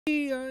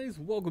Hey guys,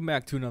 welcome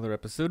back to another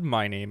episode.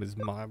 My name is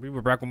Mabi.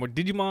 We're back with more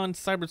Digimon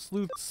Cyber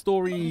Sleuth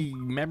story,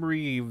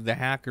 memory of the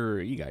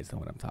hacker. You guys know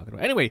what I'm talking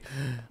about. Anyway,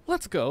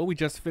 let's go. We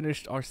just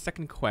finished our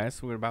second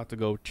quest. We're about to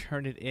go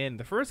turn it in.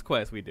 The first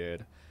quest we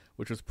did,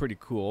 which was pretty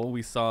cool,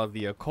 we saw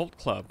the occult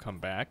club come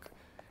back.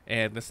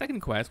 And the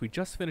second quest, we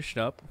just finished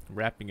up,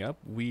 wrapping up.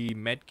 We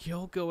met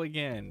Kyoko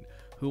again,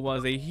 who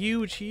was a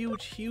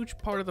huge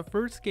part of the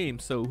first game.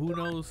 So who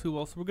knows who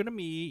else we're gonna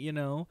meet, you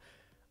know.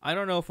 I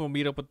don't know if we'll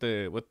meet up with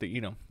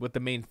the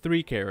main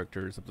three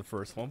characters of the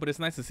first one, but it's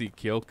nice to see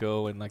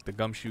Kyoko and like the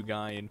gumshoe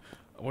guy, and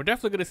we're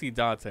definitely gonna see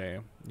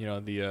Date, you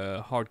know,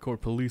 the hardcore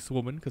police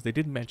woman, because they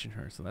did mention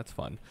her, so that's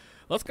fun.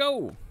 Let's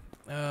go.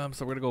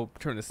 So we're gonna go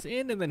turn this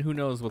in, and then who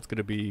knows what's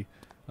gonna be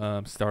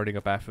starting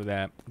up after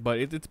that. But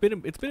it's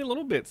been a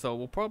little bit, so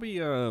we'll probably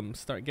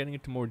start getting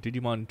into more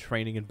Digimon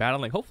training and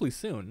battling hopefully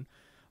soon.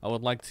 I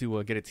would like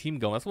to get a team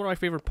going. That's one of my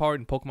favorite part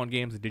in Pokemon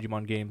games and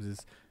Digimon games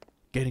is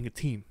getting a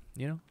team,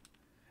 you know.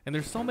 And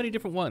there's so many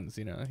different ones,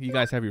 you know. You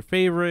guys have your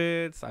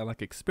favorites. I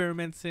like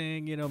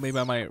experimenting, you know. Maybe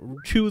I might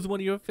choose one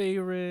of your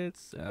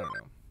favorites. I don't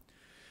know.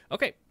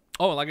 Okay.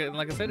 Oh, like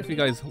I said, if you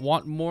guys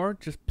want more,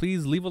 just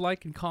please leave a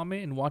like and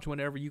comment and watch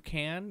whenever you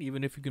can.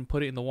 Even if you can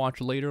put it in the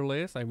watch later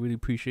list, I really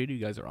appreciate it. You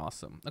guys are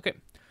awesome. Okay,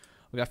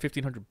 we got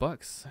 1,500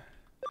 bucks.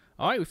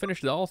 All right, we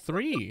finished all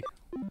three.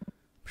 I'm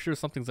sure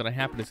something's gonna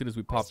happen as soon as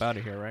we pop out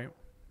of here, right?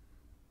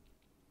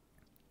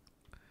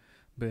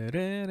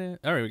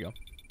 All right, we go.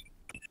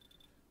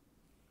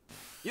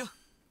 よ、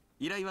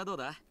依頼はどう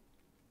だ？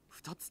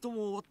二つと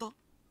も終わっ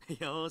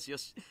た？よしよ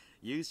し、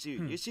優秀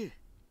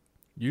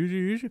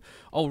優秀。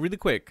Oh, really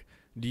quick.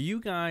 Do you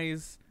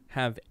guys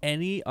have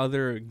any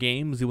other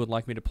games you would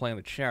like me to play on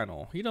the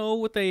channel? You know,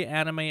 with the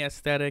anime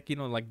aesthetic, you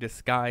know, like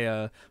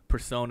Disgaea,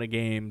 Persona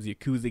games,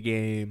 Yakuza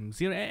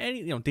games, you know, any,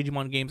 you know,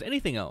 Digimon games,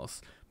 anything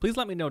else. Please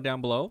let me know down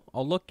below.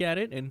 I'll look at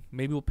it and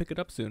maybe we'll pick it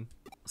up soon.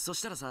 そ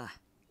したらさ、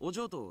お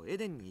嬢とエ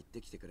デンに行っ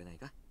てきてくれない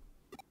か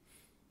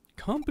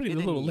？Company, the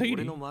little lady.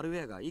 俺のマルウ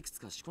ェアがいくつ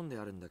か仕込んで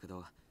あるんだけ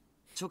ど、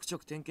ちょくちょ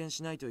く点検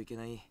しないといけ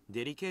ない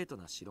デリケート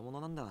な代物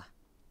なんだ。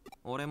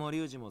俺もリ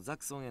ュウジもザ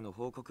クソンへの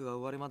報告が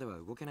終わるまでは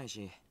動けない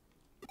し。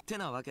って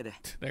なわけで、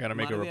They gotta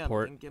make a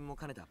report. 点検も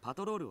兼ねたパ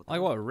トロールを。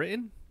Like what,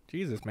 written?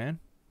 Jesus, man.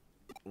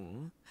 う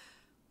ん？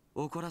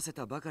怒らせ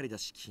たばかりだ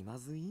し気ま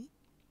ずい？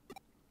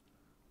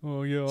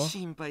 Oh yeah.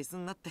 心配す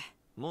んなって、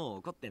もう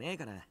怒ってねえ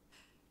から。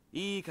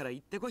いいから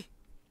行ってこい。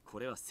こ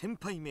れは先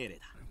輩命令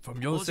だ。From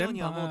your お嬢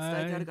にはもう伝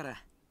えてある senpai. か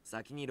ら。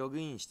先にログ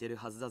インしてる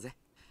はずだぜ。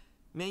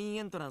メイン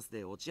エントランス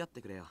で落ち合っ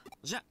てくれよ。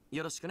じゃ、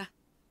よろしくな。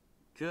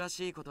詳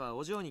しいことは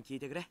お嬢に聞い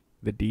てくれ。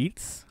The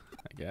deets?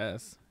 I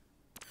guess.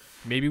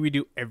 Maybe we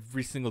do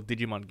every single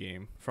Digimon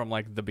game from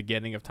like the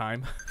beginning of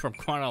time, from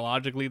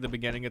chronologically the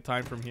beginning of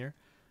time from here.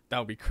 That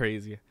would be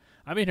crazy.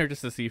 I'm in here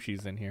just to see if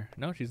she's in here.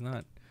 No, she's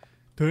not.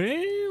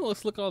 Damn,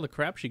 let's look at all the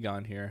crap she got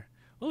in here.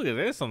 Look at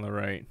this on the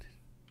right.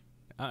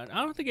 I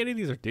don't think any of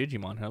these are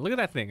Digimon, huh? Look at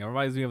that thing. It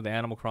reminds me of the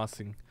Animal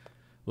Crossing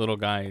little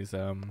guys,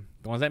 the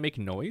ones that make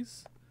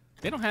noise.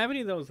 They don't have any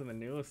of those in the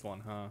newest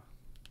one, huh?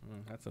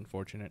 That's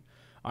unfortunate.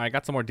 All right,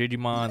 got some more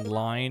Digimon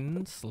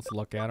lines. Let's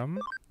look at them.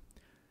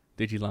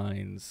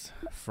 Digilines,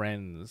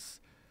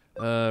 friends,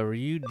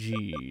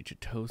 Ryuji,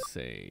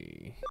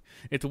 Chitose.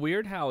 It's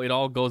weird how it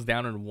all goes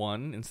down in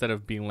one instead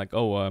of being like,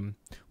 oh,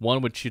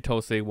 one with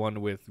Chitose,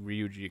 one with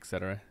Ryuji,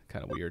 etc.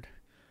 Kind of weird.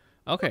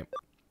 Okay,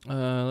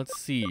 let's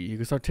see. You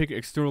can start taking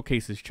external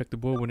cases. Check the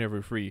board whenever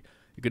you're free.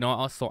 You can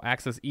also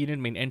access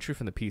Eden main entry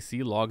from the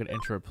PC, log and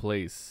enter a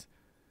place.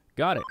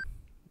 Got it.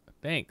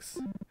 Thanks.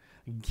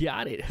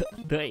 Got it.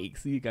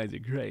 Thanks. You guys are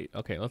great.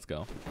 Okay, let's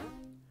go.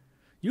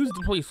 Use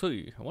the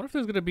PC. I wonder if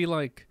there's going to be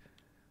like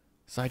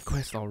side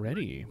quests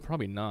already.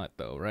 Probably not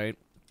though, right?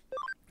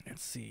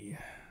 Let's see.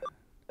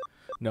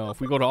 No, if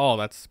we go to all,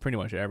 that's pretty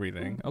much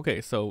everything. Okay,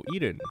 so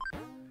Eden.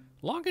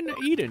 Log into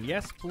Eden.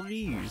 Yes,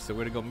 please. So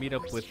we're going to go meet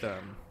up with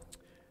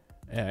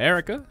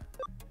Erica.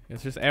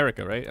 It's just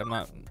Erica, right? I'm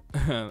not...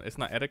 it's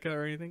not Etika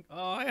or anything.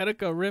 Oh,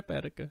 Etika. Rip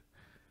Etika.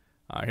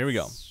 Alright, here we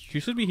go. She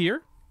should be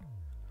here.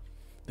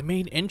 The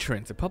main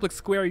entrance. A public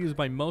square used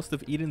by most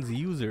of Eden's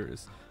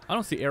users. I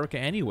don't see Erica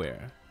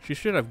anywhere. She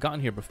should have gotten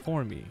here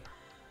before me.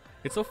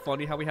 It's so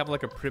funny how we have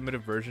like a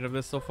primitive version of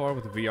this so far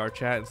with VR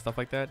chat and stuff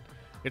like that.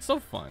 It's so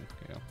fun,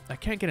 you know. I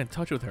can't get in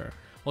touch with her.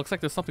 Looks like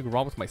there's something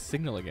wrong with my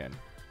signal again.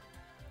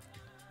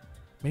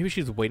 Maybe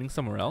she's waiting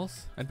somewhere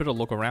else? I'd better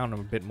look around a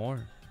bit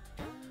more.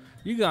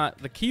 You got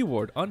the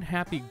keyword,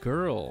 unhappy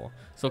girl.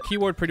 So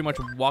keyword pretty much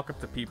walk up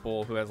to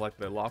people who has like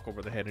the lock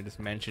over the head and just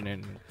mention it.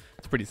 And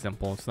it's pretty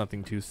simple. It's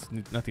nothing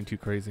too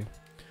crazy.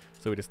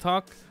 So we just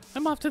talk.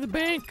 I'm off to the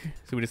bank.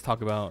 So we just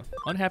talk about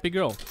unhappy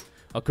girl.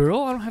 A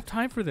girl? I don't have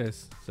time for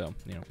this. So,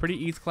 you know,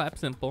 pretty easy, clap,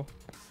 simple.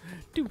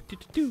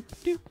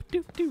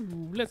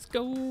 Let's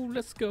go,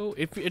 let's go.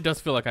 It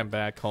does feel like I'm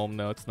back home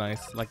though. It's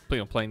nice, like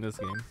playing this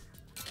game.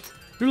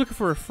 You're looking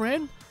for a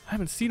friend? I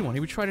haven't seen one.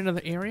 Have you tried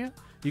another area?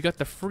 You got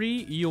the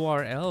free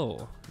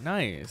URL.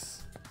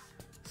 Nice.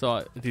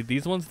 So, did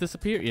these ones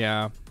disappear?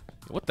 Yeah.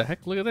 What the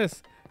heck? Look at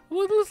this.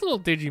 Look at this little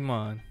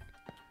Digimon.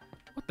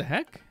 What the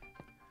heck?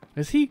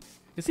 Is he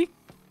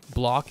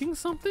blocking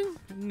something?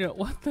 No,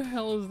 what the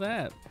hell is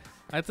that?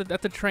 That's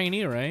a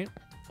trainee, right?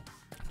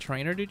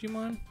 Trainer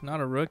Digimon? Not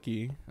a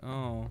rookie.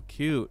 Oh,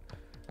 cute.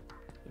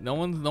 No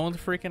one's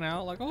freaking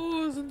out like,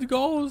 oh, it's the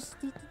ghost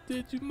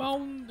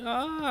Digimon.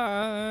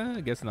 Ah,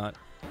 I guess not.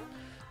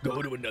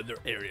 Go to another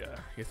area.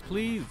 Yes,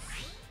 please.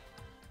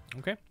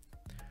 Okay.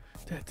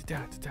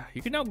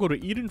 You can now go to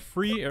Eden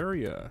Free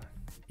area.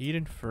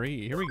 Eden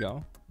Free. Here we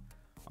go.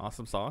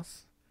 Awesome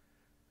sauce.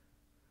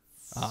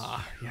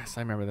 Ah, yes,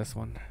 I remember this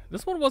one.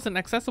 This one wasn't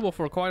accessible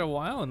for quite a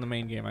while in the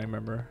main game, I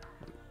remember.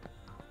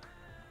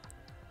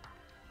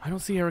 I don't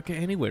see Erica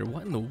anywhere.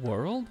 What in the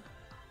world?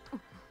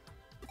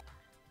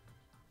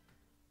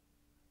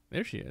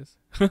 There she is.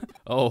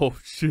 Oh,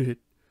 shit.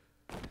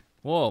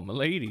 Whoa,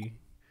 milady.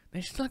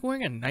 Man, she's like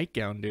wearing a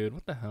nightgown, dude.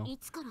 What the hell?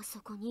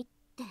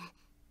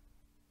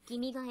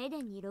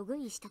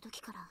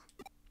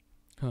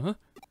 Huh?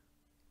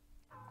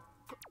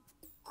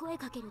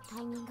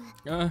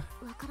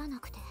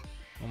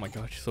 Oh my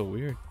god, she's so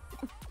weird.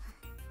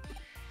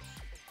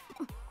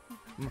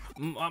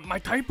 My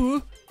type?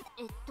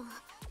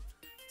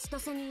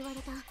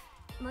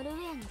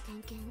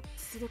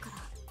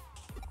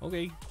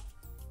 Okay.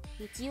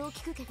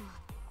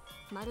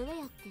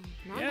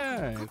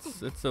 Yeah,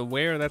 it's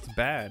aware that's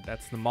bad.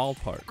 That's the mall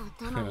part.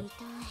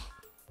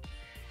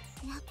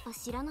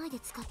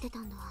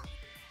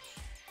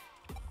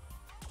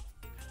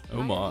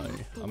 Oh my,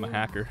 I'm a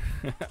hacker.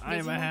 I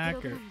am a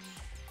hacker.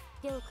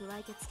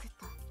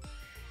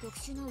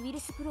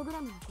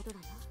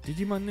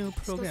 Digimon new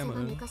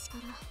programmer.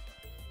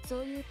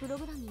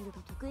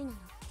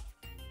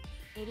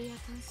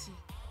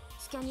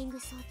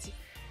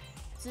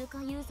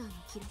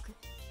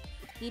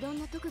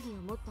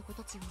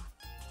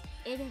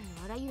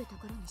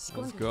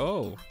 Let's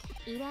go.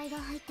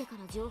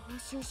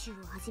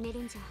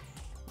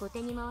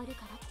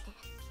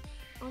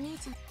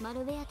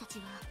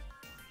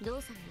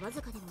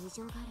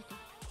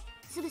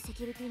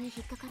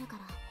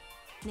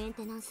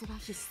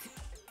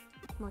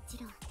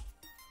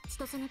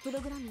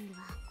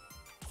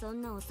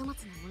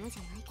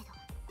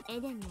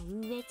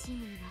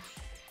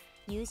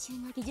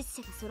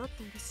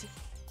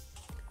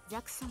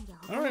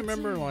 I don't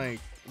remember like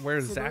where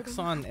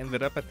Zaxxon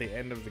ended up at the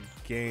end of the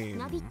game.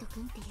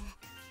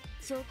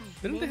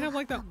 Didn't they have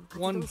like that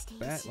one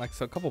bad, like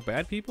a couple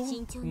bad people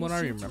from what I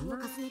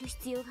remember?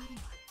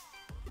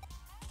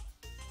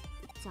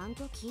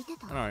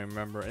 I don't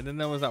remember. And then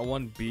there was that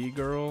one B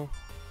girl.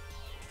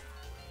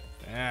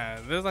 Yeah,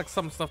 there's like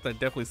some stuff that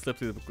definitely slipped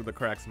through the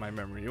cracks in my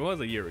memory. It was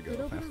a year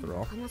ago, after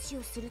all.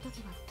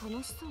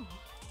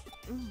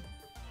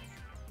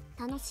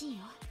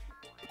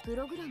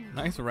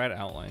 Nice red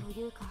outline.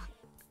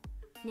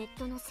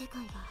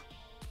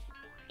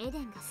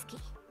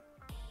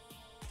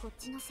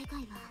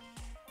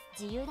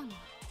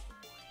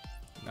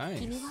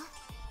 Nice.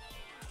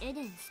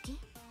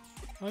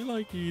 I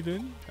like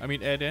Eden. I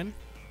mean Eden.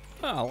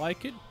 I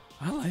like it.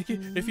 I like it.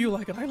 If you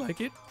like it, I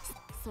like it.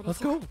 Let's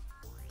go.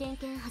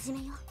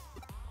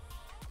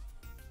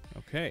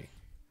 Okay.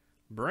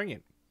 Bring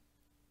it.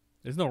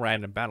 There's no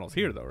random battles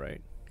here though,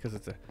 right? Because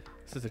this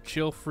is a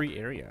chill free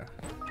area.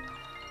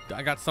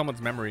 I got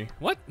someone's memory.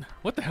 What?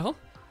 What the hell?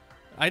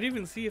 I didn't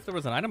even see if there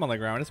was an item on the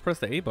ground. I just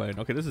pressed the A button.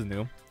 Okay, this is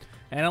new.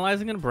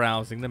 Analyzing and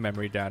browsing the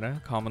memory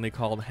data, commonly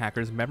called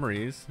hackers'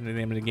 memories, in the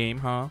name of the game,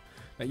 huh?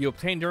 That you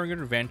obtain during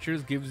your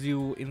adventures gives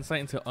you insight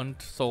into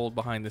untold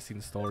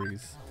behind-the-scenes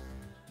stories.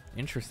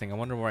 Interesting. I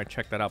wonder where I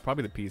checked that out.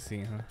 Probably the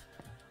PC, huh?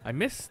 I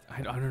missed.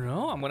 I don't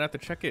know. I'm gonna have to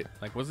check it.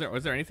 Like, was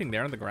there anything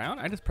there on the ground?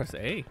 I just pressed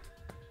A.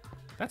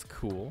 That's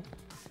cool.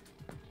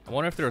 I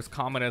wonder if there's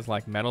common as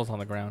like metals on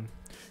the ground.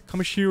 Come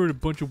here with a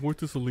bunch of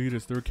worthless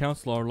elitists. Their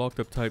accounts are locked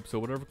up type, so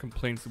whatever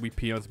complaints that we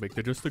peons make,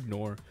 they just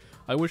ignore.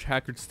 I wish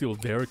hackers steal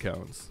their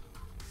accounts.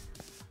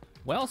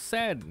 Well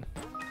said.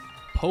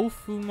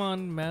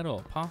 Pofumon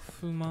metal.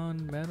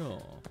 Pofumon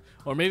metal.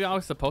 Or maybe I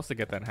was supposed to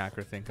get that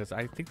hacker thing, because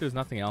I think there's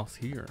nothing else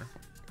here.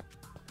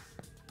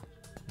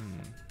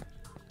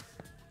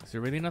 Is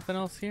there really nothing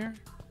else here?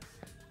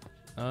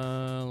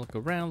 Look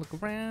around,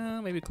 look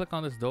around. Maybe click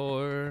on this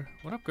door.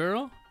 What up,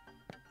 girl?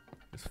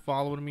 Just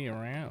following me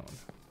around.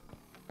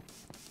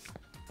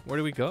 Where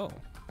do we go?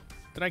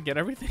 Did I get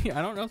everything?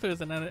 I don't know if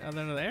there's another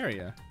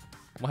area.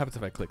 What happens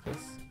if I click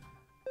this?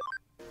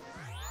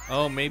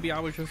 Oh, maybe I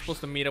was just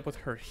supposed to meet up with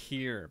her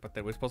here, but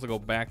then we're supposed to go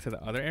back to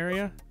the other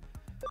area?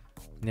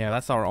 Yeah,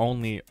 that's our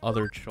only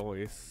other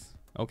choice.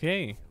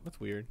 Okay, that's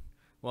weird.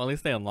 Well, at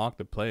least they unlocked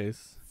the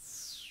place.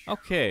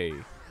 Okay.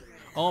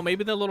 Oh,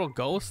 maybe the little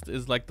ghost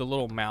is like the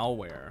little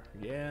malware.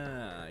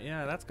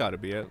 Yeah, that's gotta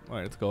be it. All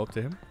right, let's go up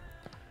to him.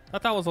 I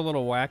thought that was a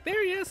little whack.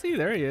 There he is. See,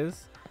 there he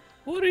is.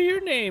 What are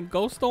your name,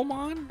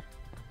 Ghostomon?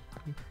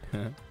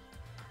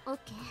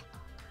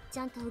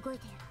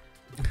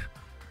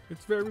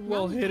 It's very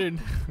well hidden.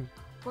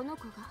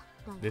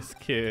 This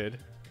kid.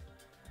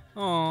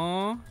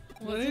 Aww,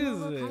 what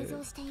is it?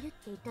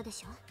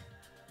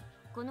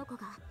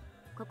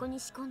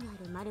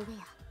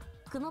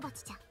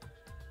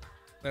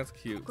 That's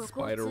cute. こ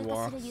こを Spider 通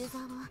過するユー wasp. ザ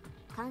ー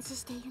を監視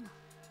しているの。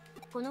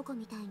この子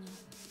みたいに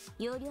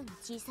容量の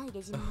小さい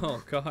デジモン Oh は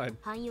God.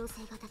 汎用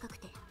性が高く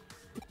て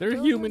They're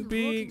human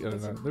beings.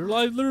 They're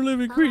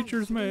living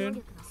creatures, 能 man.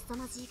 力が凄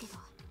まじいけど、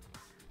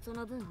そ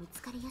の分見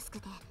つかりやすく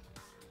て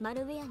マ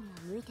ルウェアには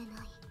向いてな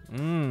い。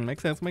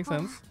 Makes sense, makes ほ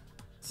ら sense.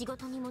 仕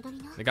事に戻り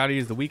な。 They gotta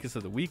use the weakest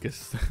of the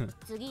weakest.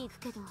 次行く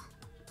けど、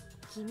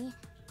君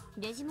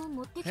デジモン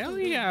持ってきてい Hell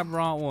る yeah, I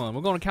brought one.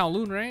 We're going to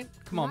Kowloon, right?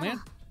 Come on, なら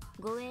man.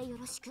 護衛よ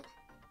ろしく。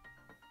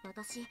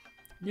私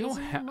You don't デジモン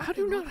have. 持 How っ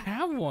て do you ない not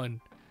have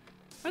one?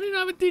 I didn't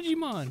have a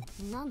Digimon.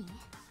 何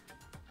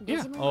Yeah.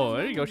 デジモン Oh, は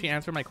there you go. She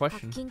answered my ハッ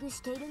question. キング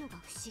しているのが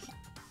不思議。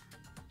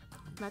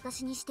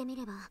私にしてみ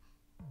れば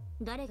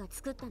誰が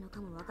作ったの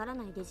かもわから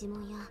ないデジモ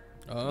ンや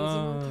デジ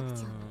モンキャプ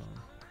チャーに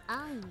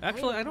安易に頼る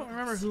Actually, I don't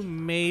remember who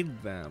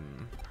made them.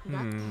 だ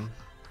っ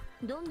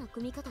てどんな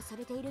組み方さ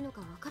れているの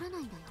かわからな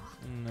いんだよ。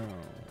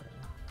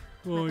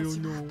 No. I 私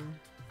don't は know.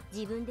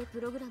 自分で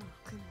プログラムを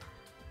組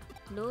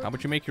む。 How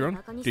about you make your own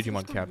バカにする人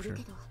も Digimon いる capture?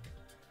 けど、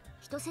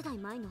一世代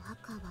前のハ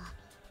ッカーは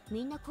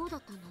みんなこうだ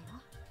ったんだよ。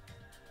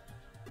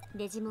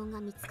デジモン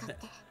が見つかって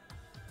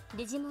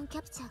デジモンキ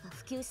ャプチャーが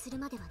普及する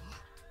まではね。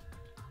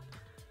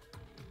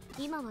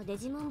今はデ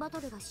ジモンバ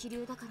トルが主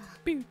流だから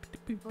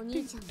お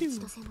兄ちゃんの千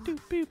歳も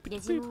デ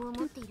ジモンを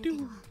持っているけど、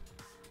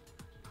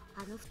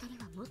あの二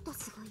人はもっと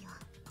すごいよ。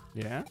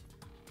 Yeah?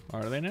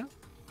 Are they now?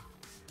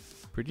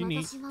 Pretty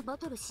neat. 私はバ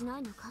トルしな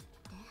いのかって。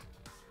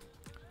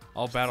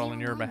 I'll battle on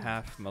your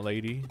behalf, my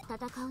lady.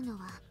 戦うの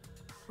は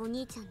お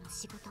兄ちゃんの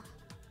仕事。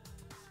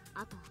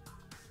あと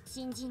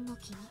新人の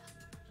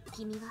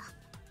君は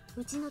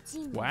うちのチ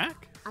ームに Whack?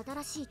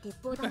 新しい鉄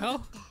砲玉だっ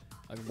て。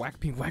 Like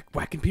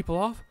whacking people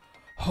off?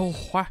 Oh,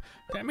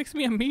 that makes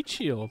me a meat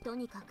shield. と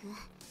にかく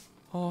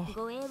Oh,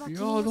 護衛は君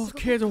yo, の those 仕事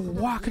kids だ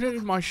are けど walking it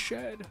in my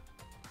shed.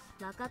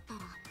 分かったら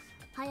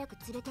早く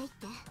連れて行っ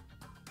て。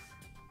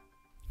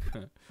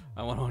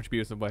 I want to watch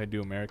Beavis and Butthead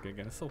do America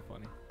again. It's so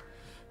funny.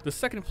 The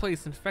second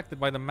place infected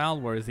by the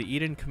malware is the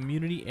Eden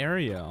Community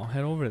Area. I'll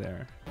head over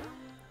there.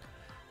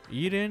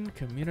 Eden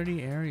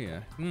Community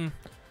Area.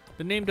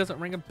 The name doesn't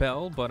ring a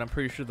bell, but I'm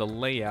pretty sure the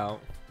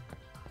layout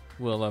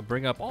will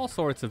bring up all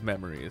sorts of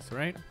memories,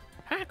 right?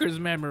 Hacker's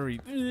memory.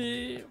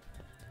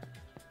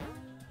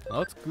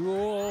 Let's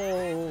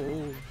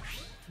go.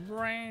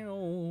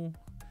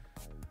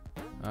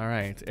 All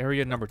right,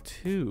 area number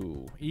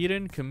 2,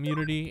 Eden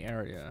Community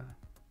Area.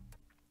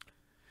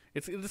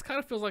 This kind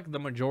of feels like the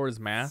Majora's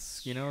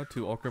Mask, you know,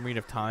 to Ocarina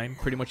of Time,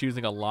 pretty much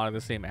using a lot of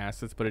the same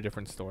assets but a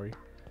different story.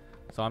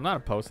 So I'm not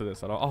opposed to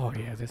this at all. Oh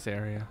yeah, this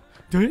area.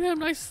 Damn,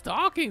 nice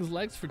stockings,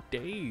 legs for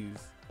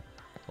days.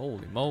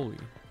 Holy moly.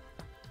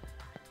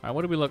 Alright,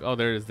 what do we look? Oh,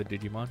 there is the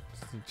Digimon.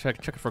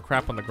 Check for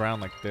crap on the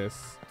ground like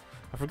this.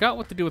 I forgot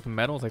what to do with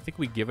medals. I think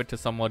we give it to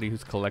somebody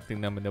who's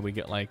collecting them and then we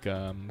get like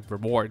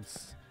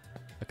rewards.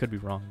 I could be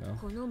wrong though.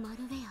 このマ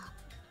ルウェア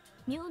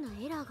妙な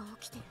エラーが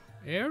起きて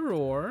る。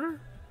 Error?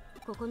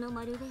 ここの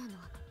マルウェアの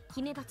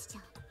姫バチちゃ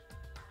ん。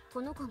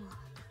この子も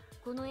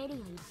このエリア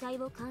一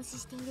帯を監視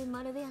している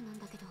マルウェアなん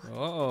だけど、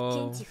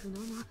 Uh-oh. 検知不能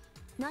の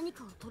何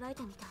かを捉え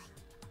たみたい。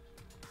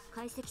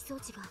解析装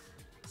置が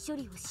処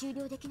理を終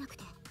了できなく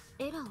て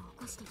エラーを起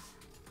こしてる。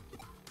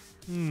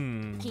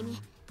君、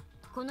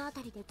この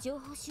辺りで情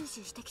報収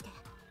集してきて。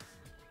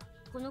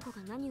この子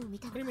が何を見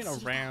たのか What do 知 you り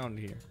mean たい。 around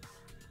here?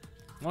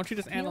 Why don't you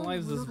just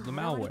analyze the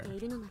妙なものが malware? 現れてい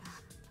るのな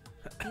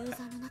ら、ユーザ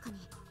ーの中に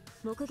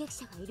目撃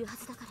者がいるは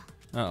ずだから。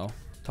Uh-oh.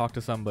 Talk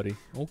to somebody.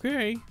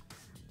 Okay.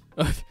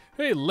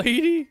 Hey,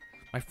 lady!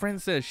 My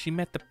friend says she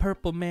met the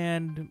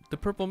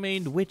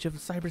purple-maned witch of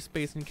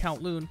cyberspace in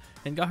Kowloon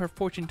and got her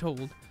fortune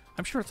told.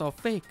 I'm sure it's all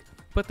fake,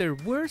 but there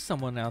were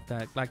someone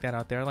like that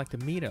out there. I'd like to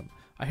meet him.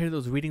 I hear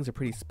those readings are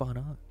pretty spot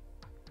on.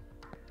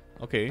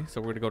 Okay,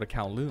 so we're gonna go to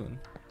Kowloon.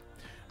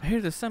 I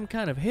hear there's some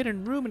kind of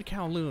hidden room in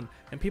Kowloon,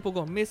 and people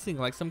go missing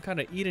like some kind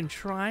of Eden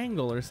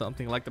Triangle or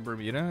something, like the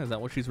Bermuda. Is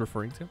that what she's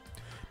referring to?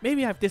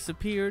 Maybe I've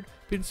disappeared,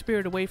 been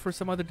spirited away for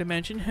some other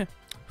dimension.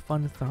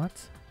 Fun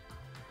thoughts.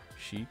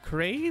 She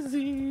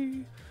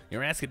crazy.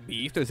 You're asking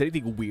me if there's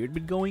anything weird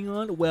been going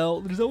on? Well,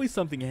 there's always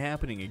something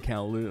happening in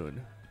Kowloon.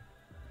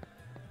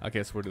 I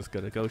guess we're just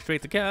gonna go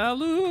straight to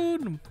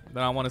Kowloon.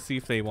 But I want to see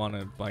if they want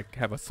to like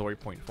have a story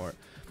point for it.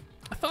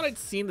 I thought I'd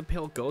seen the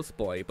Pale Ghost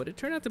Boy, but it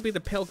turned out to be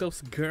the Pale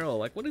Ghost Girl.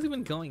 Like, what is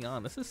even going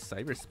on? This is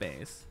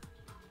cyberspace.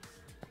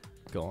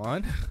 Go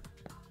on.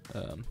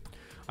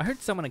 I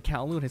heard someone in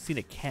Kowloon has seen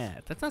a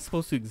cat. That's not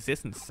supposed to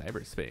exist in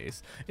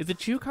cyberspace. Is it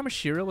true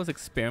Kamashiro was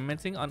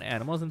experimenting on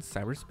animals in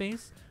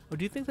cyberspace? Or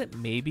do you think that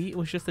maybe it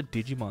was just a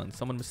Digimon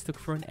someone mistook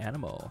for an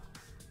animal?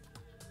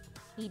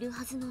 いる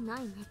はずのな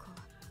い猫。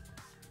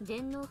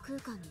電脳空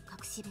間の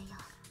隠し部屋。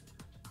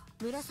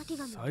紫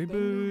髪の電脳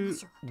魔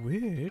女。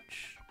 Witch?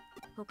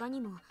 他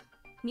にも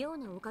妙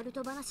なオカル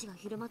ト話が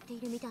広まってい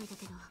るみたいだ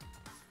けど、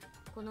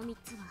この3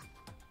つは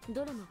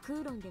どれもク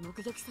ーロンで目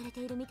撃されて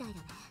いるみたいだ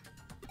ね。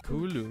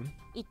Kowloon.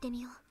 行って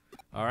みよ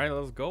う。 Alright,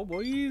 let's go,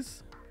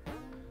 boys.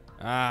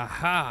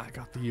 Aha, I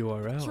got the 興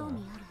URL. 味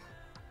ある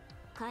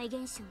怪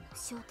現象の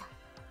正体。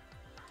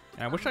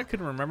I wish I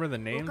could remember the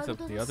names of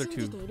the other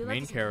two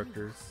main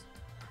characters.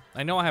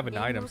 I know I have an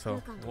item,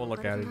 so we'll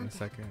look at it in a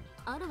second.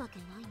 あるわけ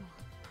ないもん。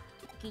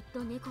きっ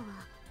と猫は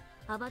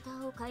アバタ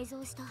ーを改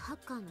造したハッ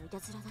カーのいた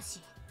ずらだし、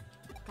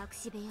隠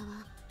し部屋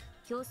は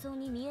競争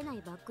に見えな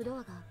いバックド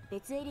アが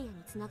別エリアに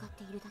つながっ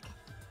ているだけ。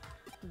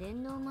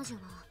電脳魔女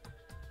は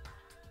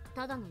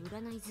ただの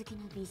占い好き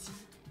な美人。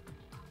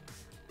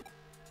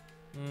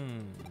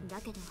だ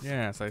けど、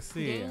Yes, I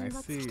see, 原 I 因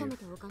は突き see. 止め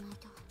ておかない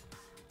と。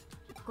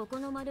ここ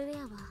のマルウェ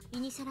アはイ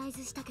ニシャライ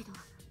ズしたけど、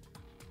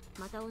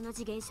また同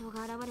じ現象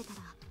が現れた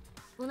ら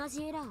同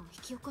じエラーを引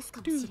き起こす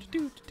かもしれない。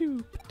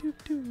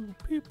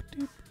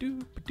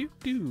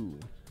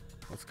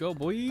Let's go,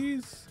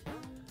 boys.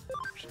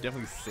 Should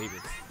definitely save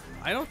it.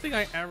 I don't think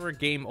I ever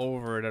game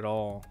over it at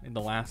all in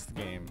the last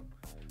game.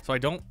 So I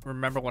don't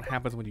remember what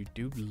happens when you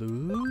do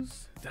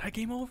lose. Did I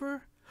game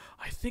over?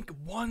 I think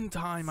one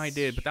time I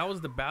did, but that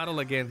was the battle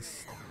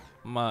against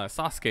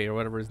Sasuke or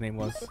whatever his name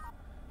was.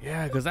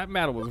 Yeah, because that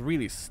battle was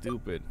really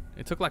stupid.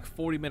 It took like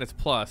 40 minutes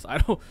plus.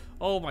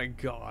 Oh my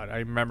god, I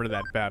remember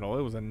that battle.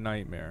 It was a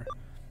nightmare.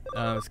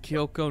 It's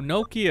Kyoko,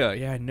 Nokia.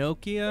 Yeah,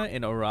 Nokia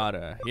and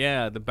Arata.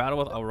 Yeah, the battle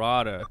with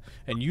Arata.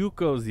 And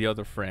Yuko's the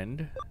other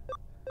friend.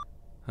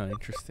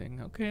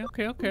 Interesting. Okay.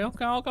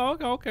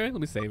 Let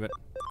me save it,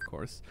 of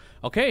course.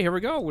 Okay, here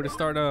we go. We're gonna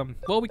start,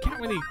 well, we can't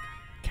really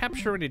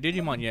capture any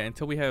Digimon yet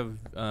until we have,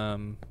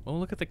 oh,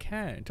 look at the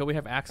cat. Until we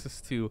have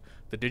access to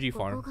the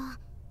Digifarm.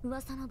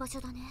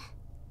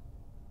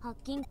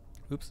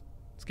 Oops,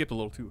 skipped a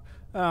little too.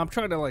 I'm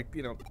trying to, like,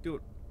 you know, do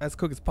it as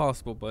quick as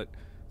possible, but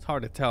it's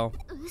hard to tell.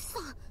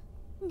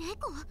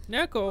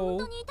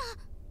 Neko!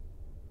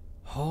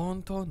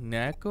 Honto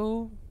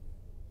Neko?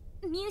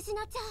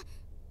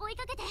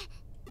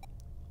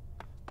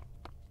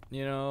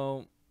 You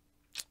know,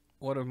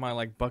 one of my,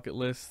 like, bucket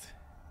list,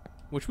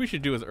 which we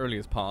should do as early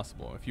as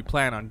possible. If you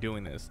plan on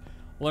doing this,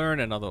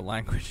 learn another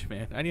language,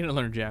 man. I need to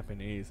learn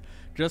Japanese.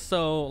 Just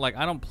so, like,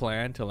 I don't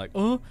plan to, like,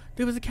 oh,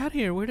 there was a cat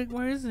here. Where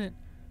is it?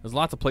 There's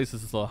lots of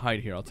places to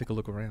hide here. I'll take a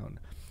look around.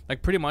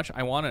 Like, pretty much,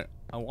 I want it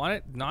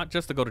not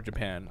just to go to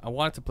Japan. I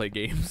want it to play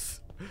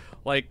games.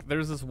 Like,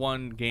 there's this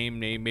one game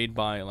made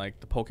by, like,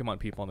 the Pokemon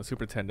people on the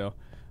Super Nintendo.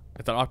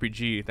 It's an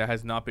RPG that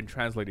has not been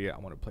translated yet. I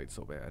want to play it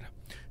so bad.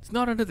 It's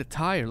not under the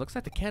tire. Looks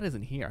like the cat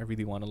isn't here. I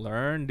really want to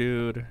learn,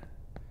 dude.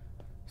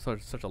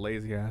 Such a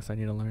lazy ass. I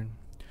need to learn.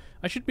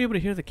 I should be able to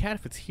hear the cat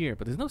if it's here,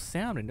 but there's no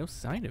sound and no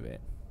sign of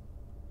it.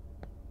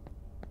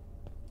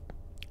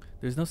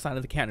 There's no sign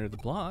of the cat under the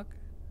block.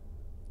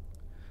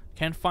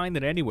 Can't find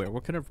it anywhere.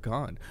 Where could it have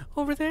gone?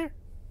 Over there.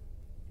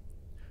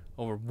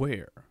 Over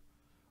where?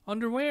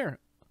 Underwear.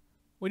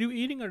 What are you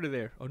eating under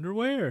there?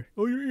 Underwear.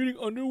 Oh, you're eating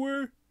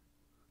underwear?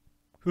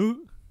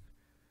 Who?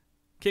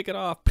 Kick it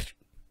off.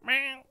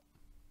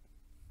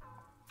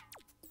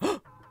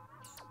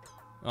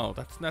 Oh,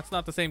 that's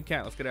not the same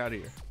cat. Let's get out of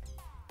here.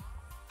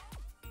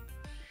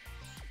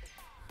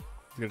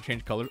 It's gonna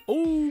change color.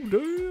 Oh,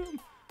 damn.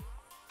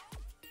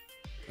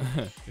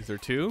 Is there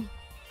two?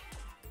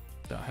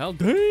 The hell?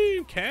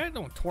 Damn, cat!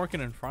 Don't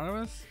twerking in front of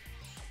us.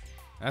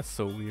 That's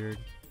so weird.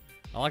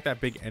 I like that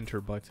big enter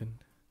button.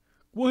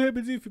 What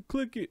happens if you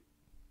click it?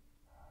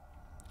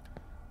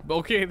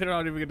 Okay, they're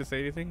not even gonna say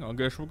anything. I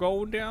guess we're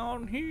going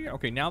down here.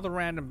 Okay, now the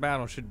random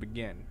battle should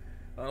begin.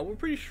 We're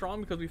pretty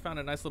strong because we found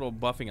a nice little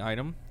buffing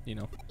item, you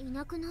know.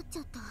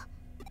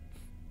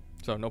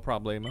 So no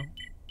problemo.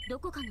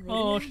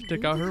 Oh, she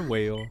took out her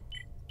whale.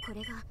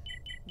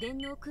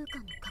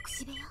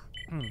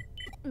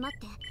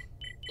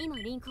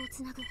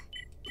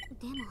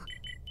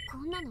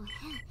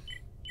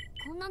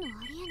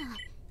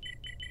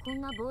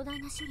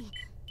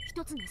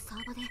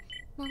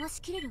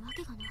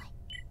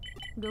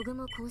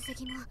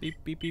 Beep,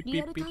 beep, beep,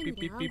 beep, beep, beep,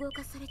 beep, beep.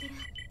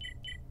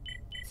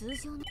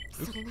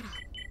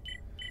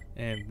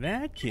 In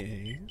that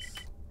case...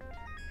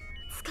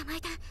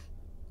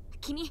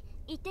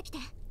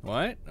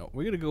 What? Oh,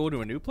 we're gonna go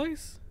to a new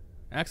place?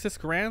 Access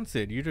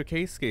granted. User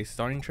case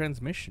starting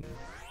transmission.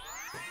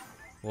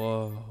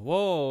 Whoa,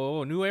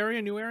 whoa, new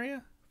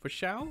area? For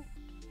Shao?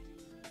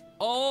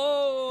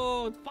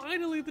 Oh,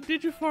 finally the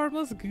Digifarm,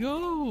 let's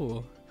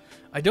go!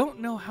 I don't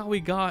know how we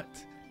got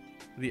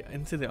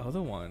into the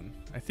other one.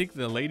 I think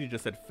the lady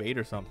just said fate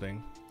or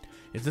something.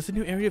 Is this a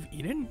new area of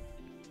Eden?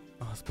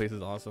 Oh, this place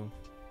is awesome.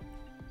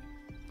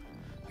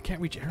 I can't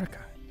reach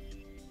Erica.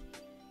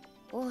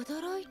 Do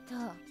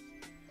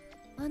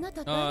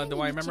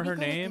I remember her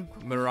name?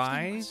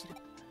 Mirai?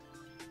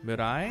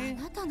 Mirai?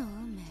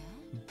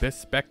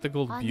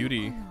 Bespectacled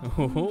beauty.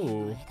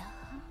 Oh,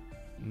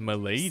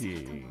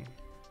 Milady.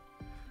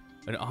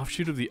 An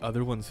offshoot of the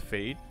other one's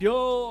fate?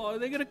 Yo, are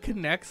they gonna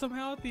connect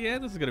somehow at the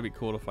end? This is gonna be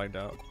cool to find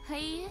out.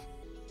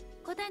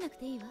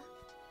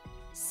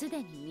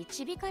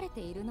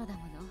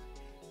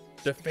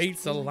 The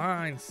fates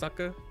align,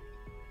 sucker.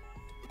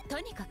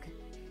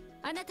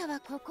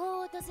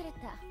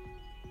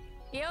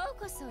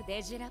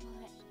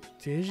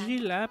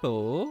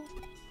 Digilabo?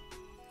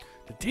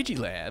 The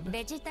Digilab?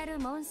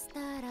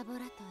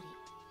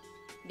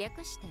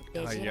 略してデ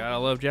Oh ジ yeah, I ラ。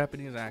 love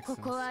Japanese こ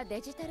こ accents. は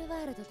デジタルワ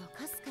ールドと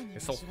かすかに It's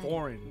so 交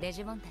わる foreign, デ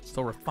ジモンたち。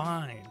 so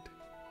refined,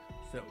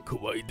 so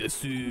kawaii デ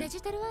desu.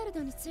 ジタルワールド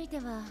について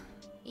は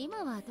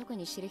今は特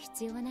に知る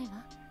必要はない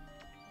わ。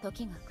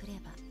時が来れ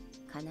ば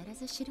必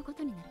ず知るこ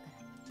とになるか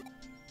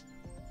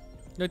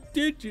ら。 Now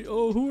did you?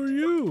 Oh, who are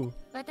you?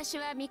 私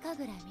は三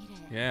神楽ミ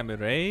レイ。 Yeah,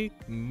 Mirei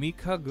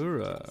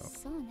Mikagura.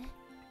 そうね。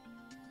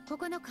こ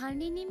この管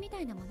理人みた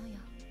いなものよ。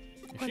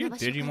 Is こ she の a 場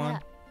所か Digimon?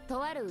 ら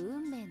とある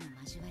運命の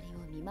交わりを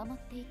見守っ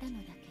ていたのだ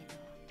け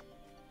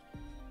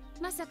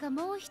ど、まさか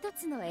もう一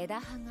つの枝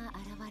葉が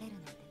現れるなんてね。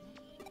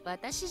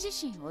私自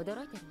身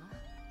驚いてるわ。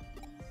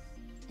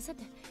さ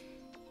て、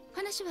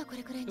話はこ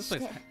れくらいに This し place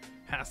て、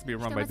 has to be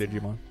run by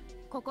Digimon.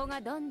 ここ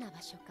がどんな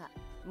場所か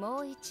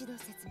もう一度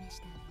説明し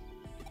てあ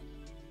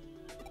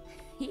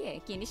げる。い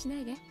え、気にしな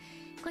いで。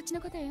こっちの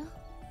ことよ。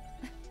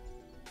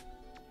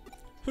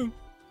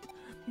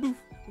 Boof,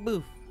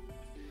 boof.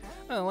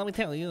 Oh, let me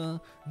tell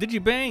you,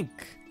 Digibank,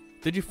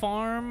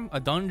 Digifarm, a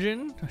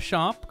dungeon, a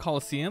shop,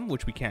 Coliseum,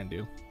 which we can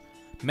do.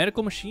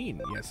 Medical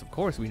machine, yes, of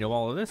course, we know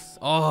all of this.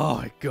 Oh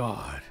my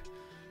god.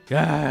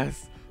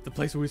 Yes, the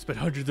place where we spent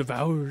hundreds of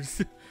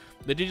hours.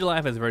 The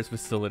DigiLife has various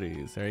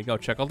facilities. There you go,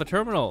 check all the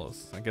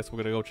terminals. I guess we're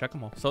gonna go check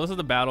them all. So this is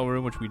the battle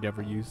room, which we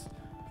never use.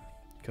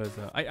 Because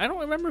I don't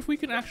remember if we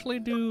can actually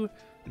do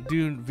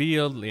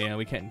via, yeah,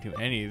 we can't do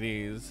any of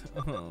these.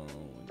 Oh,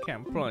 we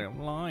can't play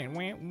online.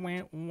 Wah,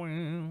 wah,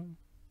 wah.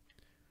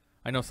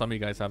 I know some of you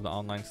guys have the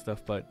online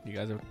stuff, but you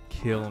guys are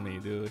killing me,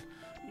 dude.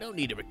 No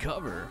need to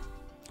recover.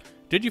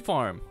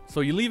 Digifarm.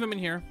 So you leave him in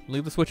here,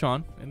 leave the switch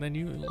on, and then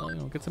you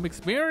know, get some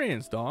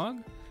experience,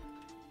 dog.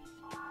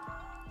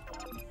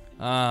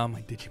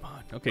 My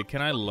Digimon. Okay,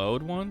 can I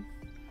load one?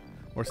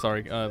 Or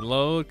sorry,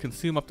 load,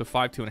 consume up to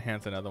 5 to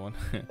enhance another one.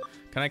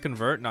 Can I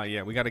convert? Not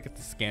yet. We got to get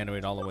the scan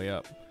rate all the way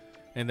up.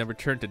 And then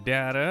return to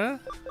data.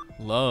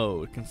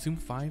 Load. Consume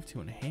 5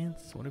 to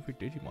enhance one of your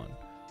Digimon.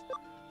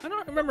 I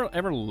don't remember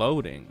ever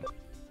loading.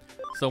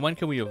 So when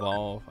can we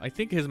evolve? I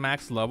think his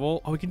max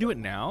level. Oh, we can do it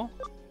now?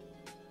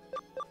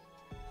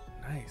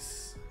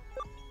 Nice.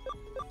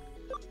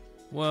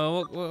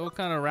 Well, what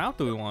kind of route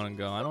do we want to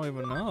go? I don't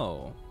even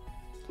know.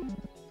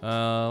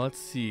 Let's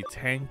see.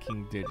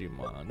 Tanking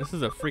Digimon. This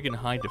is a freaking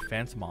high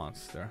defense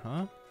monster,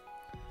 huh?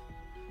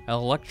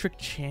 Electric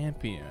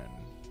Champion.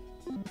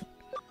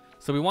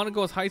 So we want to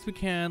go as high as we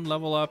can,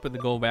 level up, and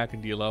then go back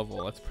and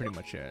de-level. That's pretty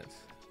much it.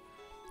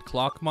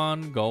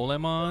 Clockmon,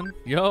 Golemon.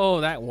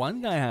 Yo, that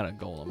one guy had a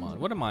Golemon.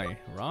 What am I?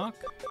 Rock?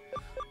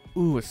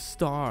 Ooh, a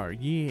star.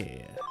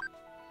 Yeah.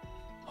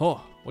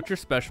 Oh, what's your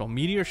special?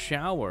 Meteor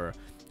Shower.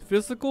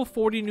 Physical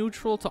 40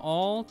 neutral to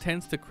all.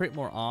 Tends to crit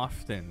more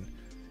often.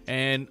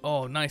 And,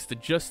 oh, nice. The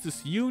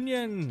Justice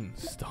Union.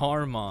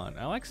 Starmon.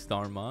 I like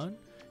Starmon.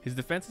 His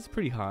defense is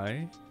pretty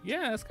high.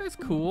 Yeah, this guy's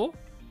cool.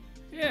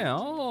 Yeah,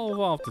 I'll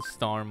evolve to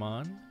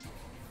Starmon.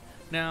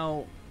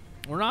 Now,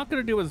 we're not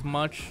going to do as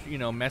much, you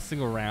know,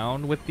 messing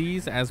around with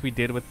these as we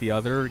did with the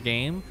other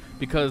game.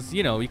 Because,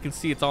 you know, you can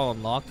see it's all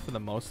unlocked for the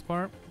most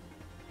part.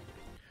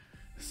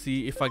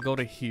 See, if I go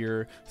to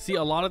here, see,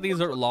 a lot of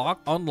these are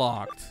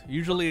unlocked.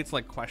 Usually it's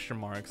like question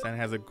marks and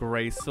has a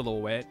gray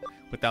silhouette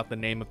without the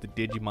name of the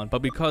Digimon.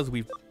 But because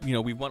we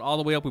went all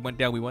the way up, we went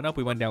down, we went up,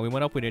 we went down, we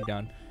went up, we went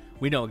down.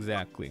 We know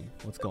exactly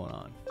what's going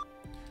on.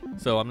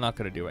 So I'm not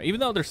going to do it.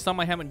 Even though there's some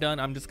I haven't done,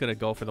 I'm just going to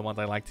go for the ones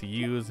I like to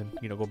use and,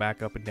 you know, go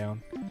back up and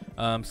down.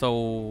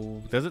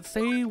 So does it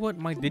say what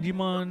my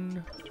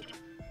Digimon's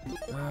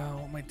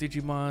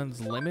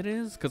limit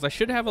is? Because I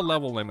should have a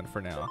level limit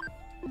for now.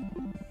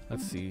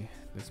 Let's see.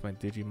 This is my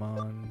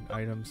Digimon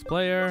items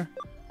player.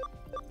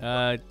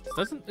 It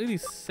doesn't really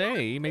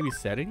say. Maybe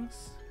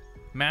settings.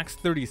 Max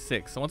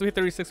 36. So once we hit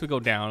 36, we go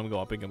down and we go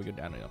up again. We go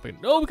down and up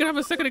again. Oh, we can have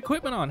a second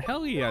equipment on.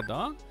 Hell yeah,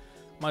 dog.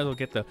 Might as well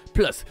get the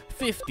plus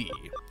 50.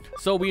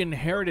 So we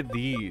inherited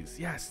these.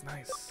 Yes,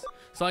 nice.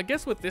 So I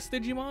guess with this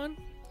Digimon,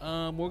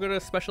 we're going to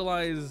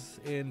specialize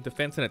in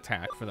defense and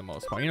attack for the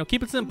most part. You know,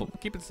 keep it simple.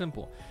 Keep it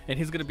simple. And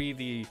he's going to be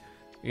the,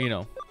 you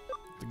know,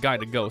 the guy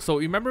to go. So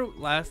you remember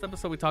last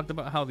episode we talked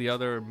about how the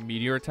other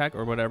meteor attack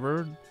or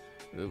whatever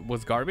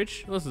was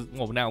garbage? This is,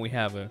 well, now we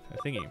have a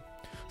thingy.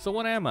 So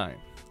what am I?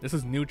 This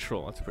is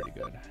neutral. That's pretty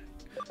good.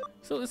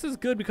 So this is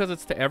good because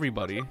it's to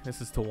everybody. This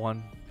is to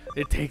 1.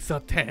 It takes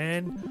up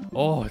 10.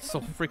 Oh, it's so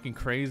freaking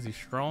crazy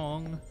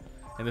strong.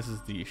 And this is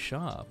the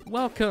shop.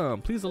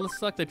 Welcome. Please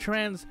select the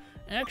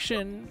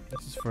transaction.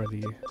 This is for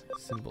the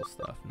symbol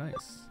stuff.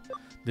 Nice.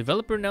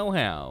 Developer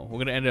know-how. We're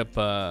gonna end up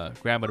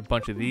grabbing a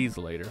bunch of these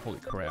later. Holy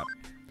crap.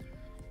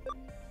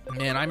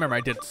 Man, I remember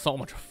I did so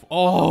much.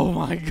 Oh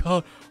my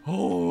god.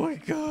 Oh my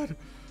god.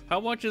 How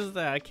much is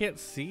that? I can't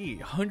see.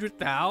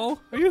 100,000?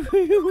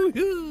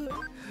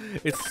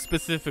 It's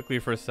specifically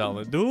for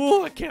selling.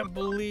 Dude, I can't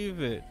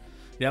believe it.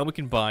 Yeah, we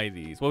can buy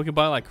these. Well, we can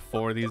buy like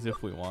 4 of these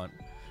if we want.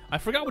 I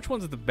forgot which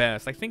one's the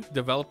best. I think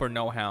developer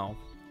know-how.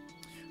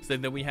 So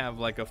then we have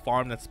like a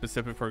farm that's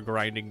specific for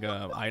grinding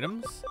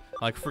items.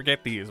 Like,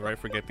 forget these, right?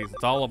 Forget these.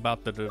 It's all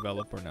about the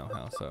developer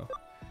know-how. So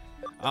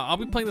I'll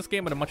be playing this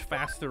game at a much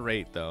faster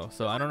rate though.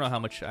 So I don't know how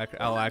much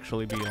I'll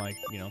actually be like,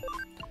 you know,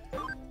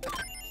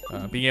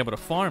 being able to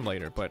farm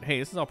later. But hey,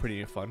 this is all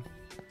pretty fun.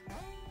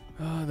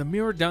 The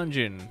Mirror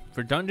Dungeon.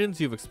 For dungeons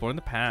you've explored in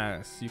the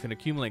past, you can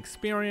accumulate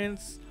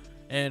experience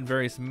and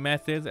various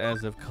methods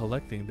as of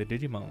collecting the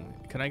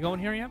Digimon. Can I go in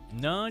here yet?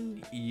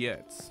 None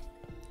yet.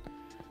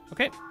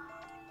 Okay.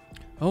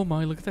 Oh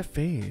my, look at that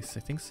face. I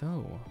think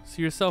so.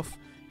 See yourself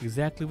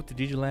exactly what the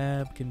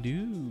Digilab can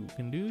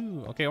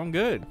do. Okay, I'm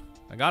good.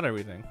 I got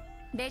everything.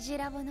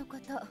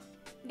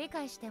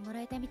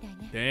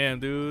 Damn,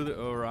 dude.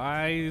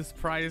 Arise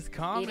Prize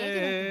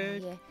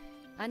Comic.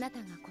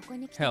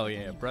 Hell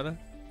yeah, brother.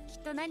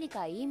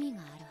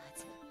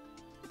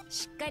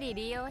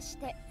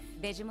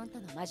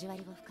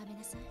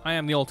 I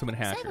am the ultimate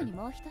hacker.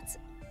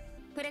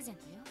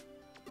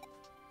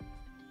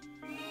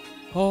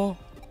 Oh.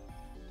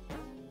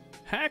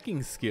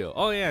 Hacking skill.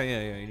 Oh yeah,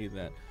 you need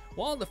that.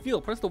 While in the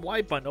field, press the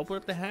Y button, open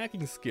up the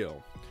hacking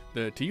skill.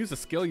 To use the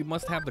skill, you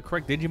must have the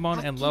correct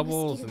Digimon and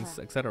levels, and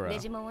etc.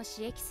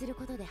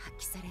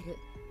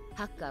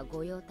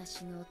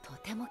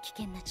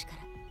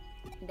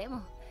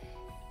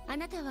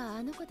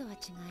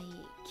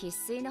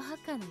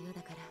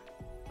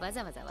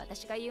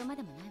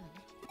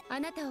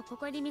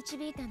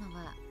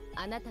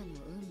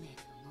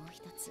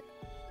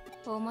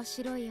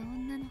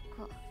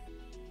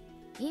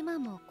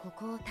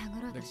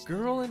 The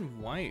girl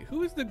in white.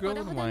 Who is the girl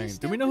in white?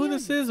 Do we know who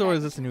this is, or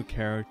is this a new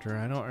character?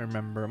 I don't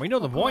remember. We know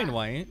the boy in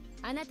white.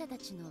 I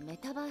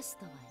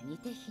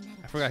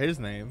forgot his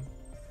name.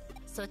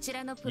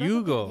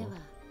 Yugo.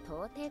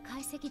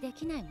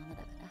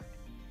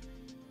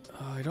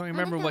 Oh, I don't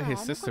remember what his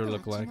sister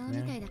looked like,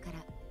 man.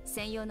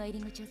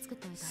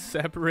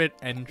 Separate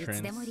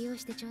entrance.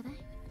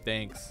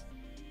 Thanks.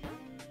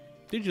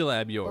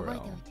 Digilab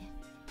URL.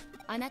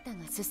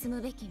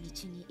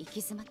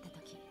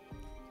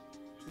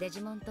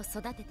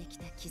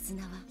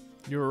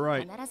 You're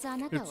right.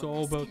 It's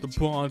all about the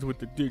bonds with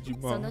the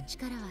Digimon.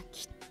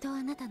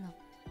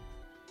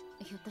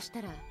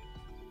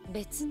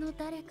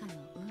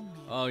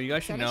 Oh, you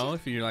guys should know,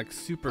 if you're like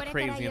super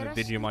crazy into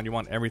Digimon, you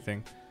want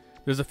everything.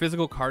 There's a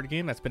physical card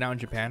game that's been out in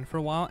Japan for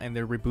a while, and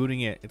they're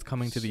rebooting it. It's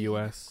coming to the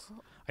US.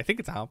 I think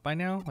it's out by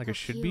now, like it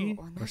should be,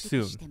 or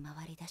soon.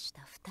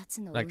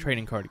 Like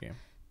trading card game.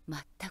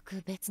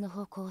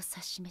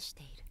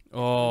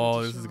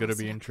 Oh, this is gonna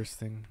be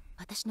interesting.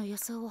 I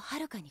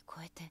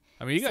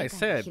mean, you guys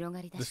said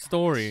the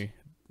story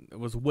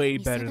was way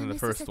better than the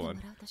first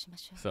one,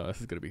 so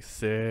this is gonna be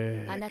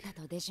sick.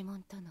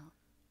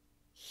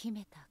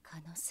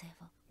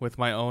 With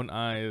my own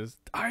eyes.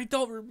 I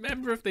don't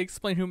remember if they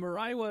explained who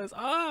Mirai was.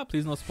 Ah,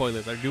 please no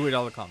spoilers. I do read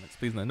all the comments.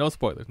 Please no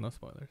spoilers, no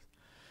spoilers.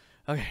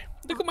 Okay,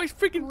 look at my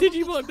freaking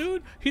Digimon,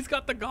 dude. He's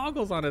got the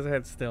goggles on his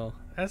head still.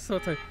 That's so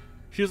tight.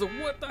 She's like,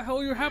 what the hell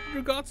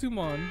happened to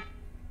Gatsumon?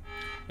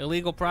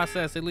 Illegal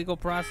process, illegal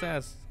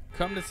process.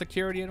 Come to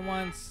security at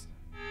once.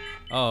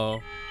 Uh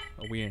oh,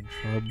 are we in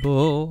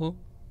trouble?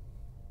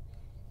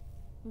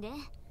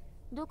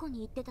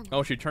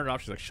 Oh, she turned it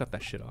off. She's like, shut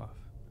that shit off.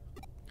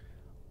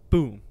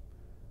 Boom.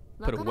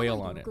 Put a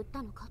whale on it.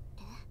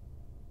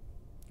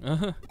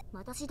 Uh-huh.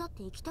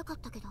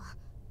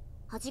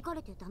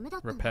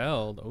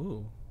 Repelled.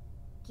 Ooh.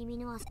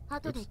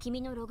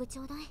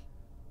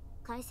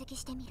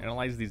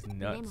 Analyze these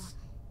nuts.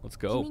 Let's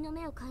go.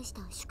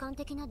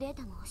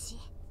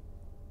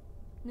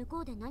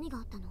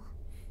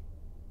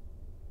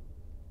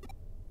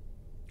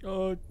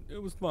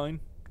 It was fine.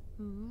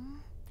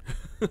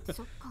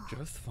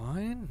 Just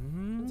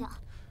fine?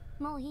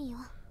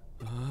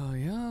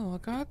 Yeah, I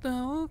got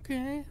that.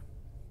 Okay.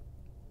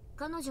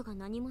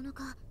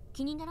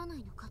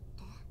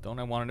 Don't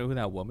I want to know who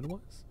that woman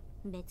was?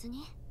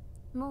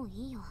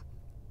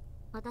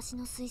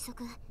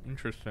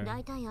 Interesting.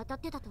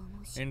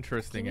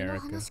 Interesting,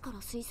 Erica.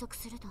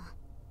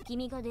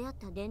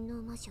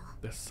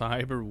 The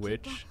cyber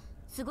witch?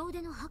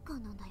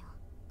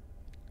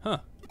 Huh.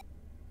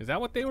 Is that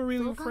what they were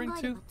really referring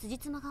to?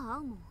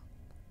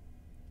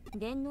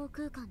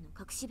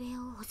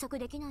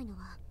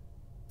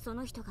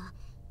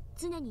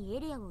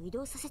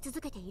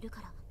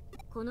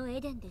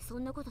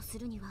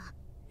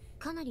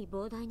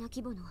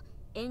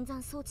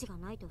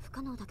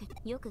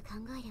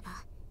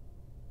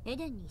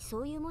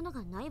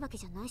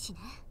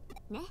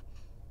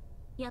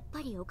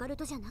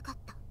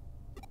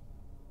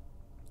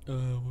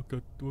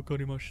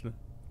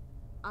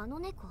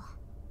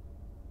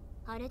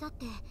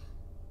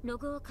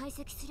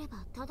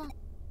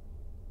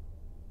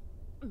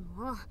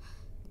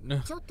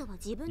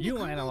 You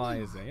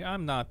analyze it.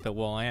 I'm not the,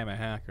 well, I am a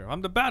hacker.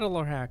 I'm the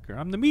battler hacker.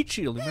 I'm the meat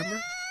shield, remember?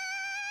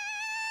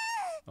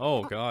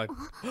 Oh, God.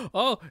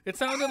 Oh, it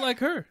sounded like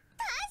her.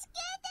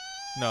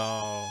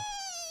 No.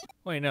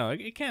 Wait, no,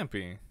 it can't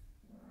be.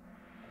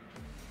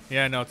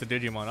 Yeah, no, it's a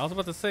Digimon. I was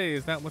about to say,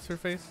 is that, what's her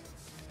face?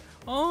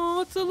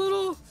 Oh, it's a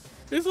little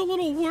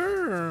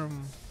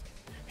worm.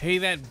 Hey,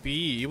 that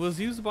bee. It was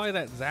used by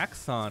that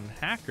Zaxxon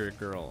hacker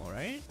girl,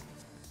 right?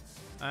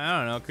 I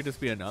don't know. It could just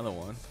be another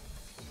one.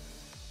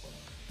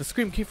 The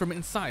scream came from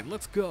inside.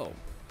 Let's go.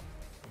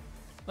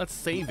 Let's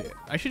save it.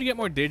 I should get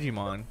more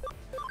Digimon.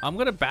 I'm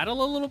gonna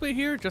battle a little bit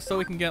here just so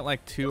we can get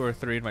like 2 or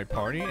 3 in my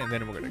party, and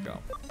then we're gonna go.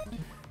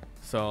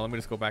 So let me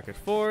just go back and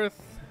forth.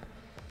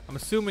 I'm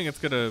assuming it's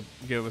gonna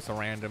give us a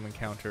random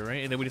encounter,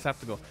 right? And then we just have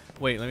to go.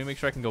 Wait, let me make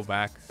sure I can go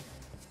back.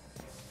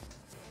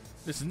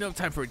 This is no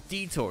time for a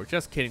detour.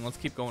 Just kidding. Let's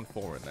keep going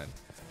forward then.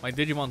 My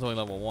Digimon's only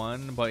level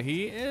 1, but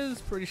he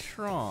is pretty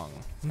strong.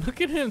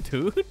 Look at him,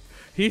 dude.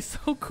 He's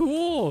so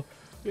cool.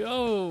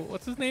 Yo,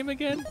 what's his name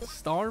again?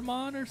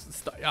 Starmon or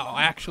oh,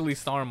 actually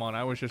Starmon.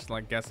 I was just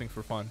like guessing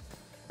for fun.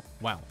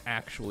 Wow,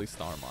 actually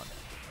Starmon.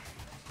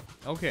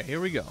 Okay, here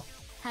we go.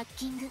 Look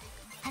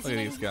at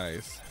these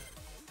guys.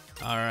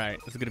 All right,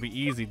 this is gonna be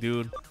easy,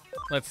 dude.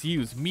 Let's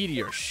use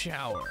Meteor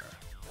Shower.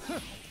 Huh.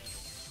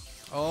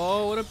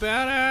 Oh, what a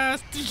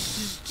badass!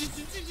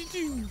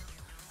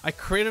 I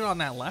critted on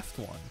that left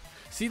one.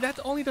 See, that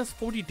only does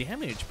 40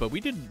 damage, but we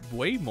did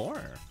way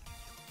more.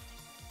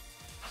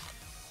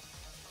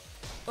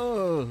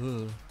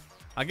 Oh,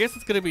 I guess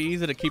it's gonna be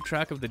easy to keep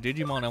track of the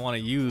Digimon I want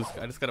to use.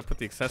 I just gotta put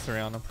the accessory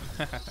on them.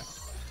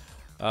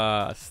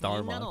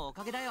 Starmon.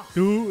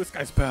 Dude, this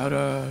guy's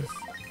badass.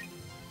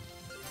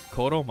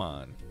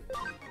 Koromon.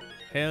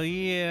 Hell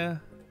yeah.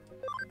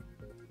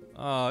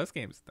 Oh, this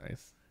game's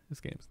nice. This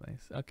game's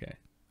nice. Okay,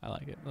 I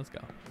like it. Let's go.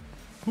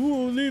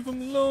 Ooh, leave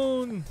him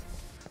alone.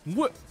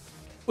 What?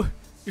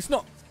 It's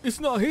not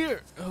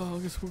here. Oh, I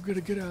guess we're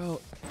gonna get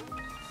out.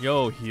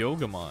 Yo,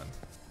 Hyogamon.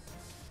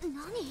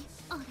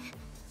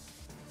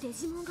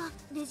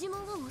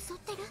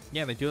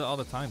 Yeah, they do it all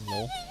the time,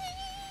 lol.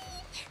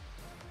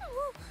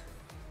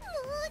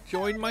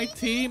 Join my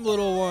team,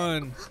 little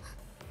one.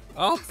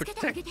 I'll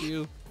protect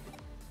you.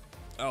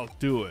 I'll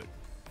do it.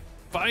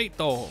 Fight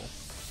though.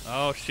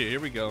 Oh shit,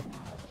 here we go.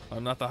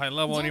 I'm not the high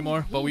level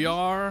anymore, but we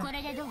are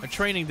a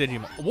training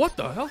Digimon. What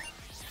the hell?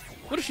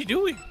 What is she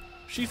doing?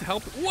 She's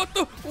helping. What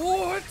the?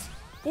 What?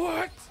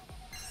 What?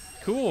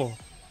 Cool.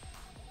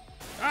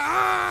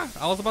 Ah!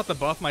 I was about to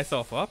buff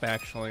myself up,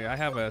 actually. I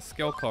have a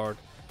skill card.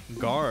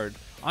 Guard.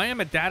 I am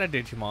a data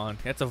Digimon.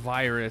 It's a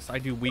virus. I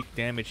do weak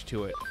damage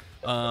to it.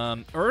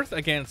 Earth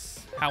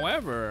against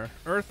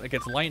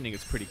lightning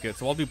is pretty good.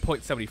 So I'll do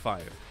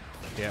 0.75.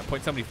 Yeah,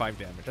 0.75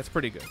 damage. That's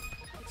pretty good.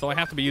 So I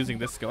have to be using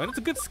this skill. And it's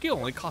a good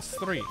skill. It costs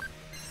 3.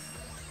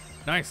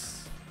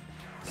 Nice.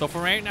 So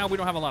for right now, we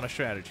don't have a lot of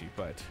strategy,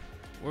 but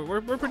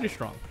we're pretty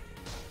strong.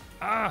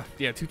 Ah!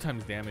 Yeah, 2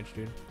 times damage,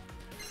 dude.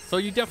 So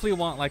you definitely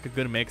want like a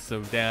good mix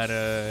of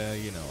data,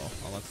 you know,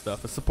 all that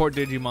stuff. A support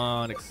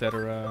Digimon,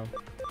 etc.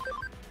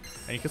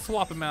 And you can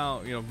swap them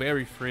out, you know,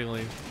 very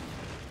freely.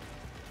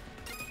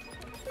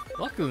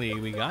 Luckily,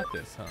 we got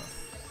this, huh?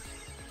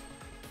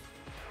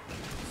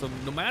 So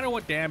no matter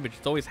what damage,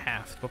 it's always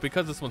halved. But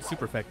because this one's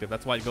super effective,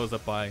 that's why it goes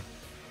up by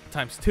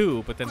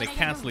 ×2. But then they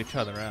cancel each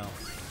other out.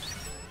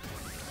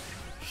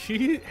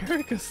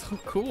 Erika's so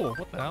cool.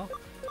 What the hell?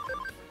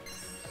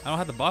 I don't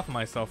have to buff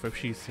myself if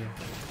she's here.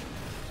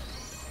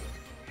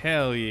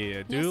 Hell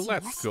yeah, dude.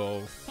 Let's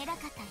go.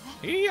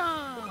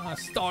 Yeah,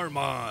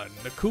 Starmon,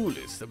 the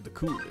coolest of the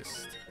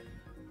coolest.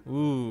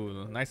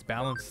 Ooh, nice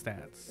balanced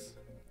stats.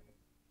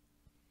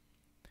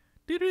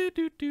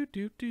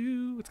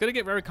 It's gonna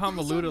get very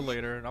convoluted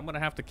later, and I'm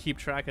gonna have to keep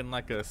track in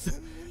like a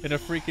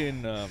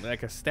freaking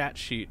like a stat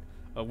sheet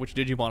of which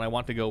Digimon I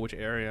want to go, which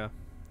area.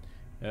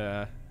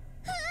 Oh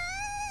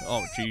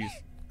jeez.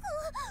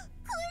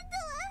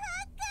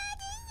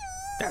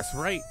 That's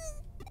right.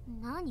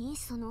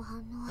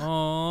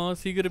 Oh,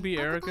 is he gonna be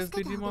Erika's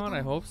Digimon?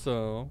 I hope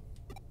so.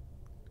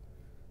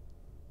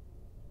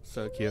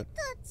 So cute.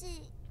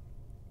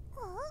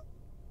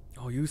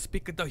 Oh, you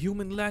speak the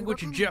human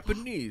language in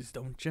Japanese,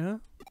 don't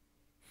you?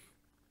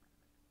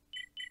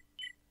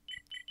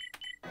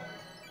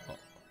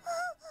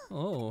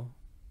 Oh,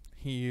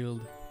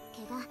 healed.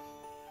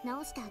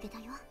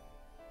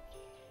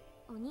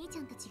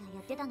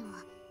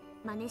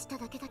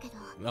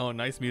 Oh,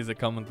 nice music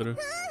coming through.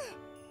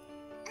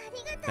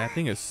 That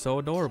thing is so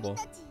adorable.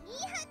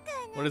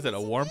 What is it, a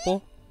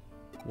Wurmple?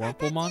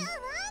 Wurmplemon?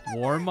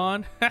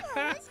 Warmon?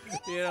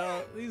 You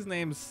know, these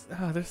names,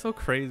 they're so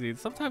crazy.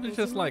 Sometimes it's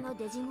just like,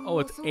 oh,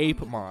 it's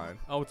Apemon.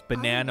 Oh, it's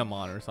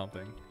Bananamon or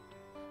something.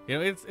 You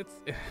know, it's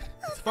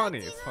funny.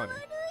 It's funny.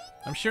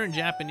 I'm sure in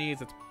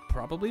Japanese it's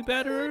probably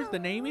better, the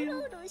naming.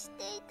 I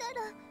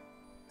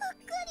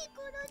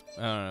don't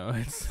know.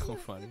 It's so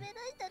funny.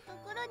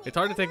 It's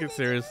hard to take it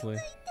seriously.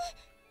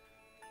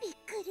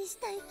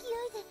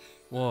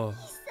 Whoa.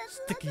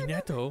 Sticky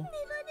Netto?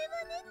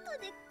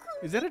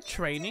 Is that a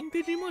training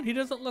Digimon? He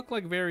doesn't look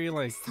like very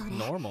like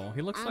normal.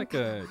 He looks like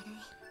a,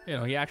 you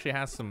know, he actually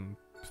has some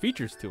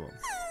features to him.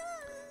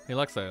 He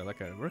looks like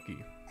a rookie.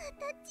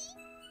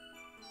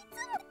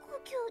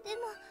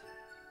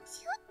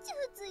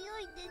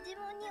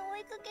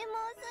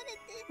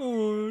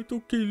 Oh, it's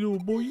okay, little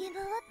boy.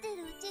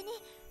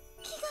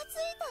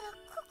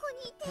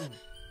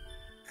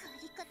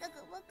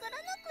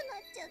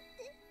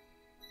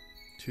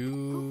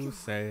 Too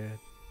sad.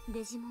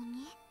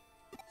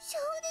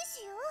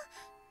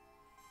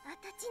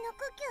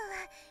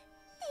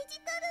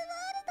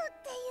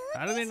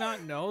 How do they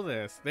not know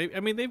this? I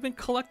mean, they've been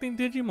collecting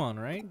Digimon,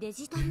 right? デ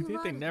ジタル You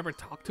ワ think ー they ルド never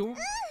talk to him?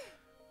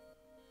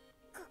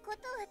 ここ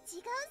とは違う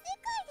世界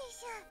で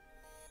しょ。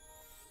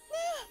ね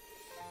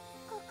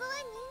え、ここは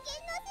人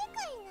間の世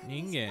界なんで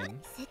しょ。人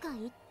間？世界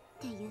っ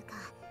ていうか、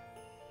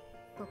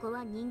ここ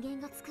は人間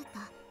が作った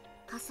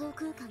仮想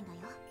空間だ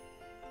よ。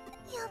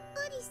やっ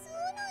ぱりそう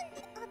なん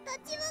で、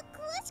私は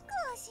詳しく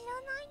は知ら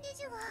ないんで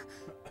すが、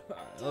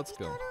デ Let's ジ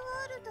タル go. ワ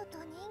ールドと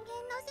人間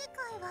の世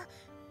界は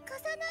重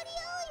なり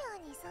合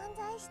うように存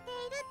在してい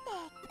るっ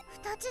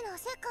て、2つの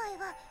世界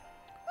は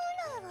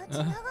本来は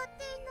つながっ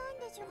ていない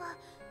んですが、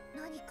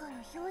何か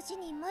の表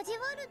紙に交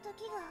わる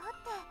時があ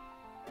っ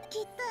て、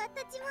きっと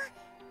私も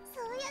そ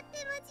うやっ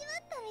て交わ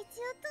った道を通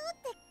っ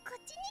てこ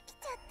っちに来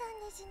ちゃった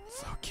んですね。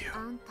 So cute.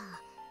 あんた、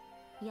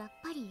やっ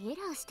ぱりエ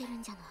ラーしてる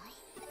んじゃない？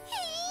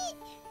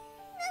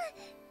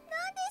な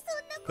んでそ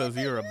んな Cause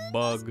you're a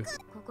bug.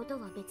 ここと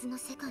は別の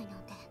世界なん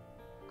て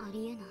あ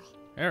りえない。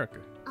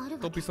 Erica, ある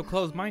わ don't け be so ない。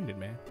 close-minded,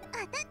 man.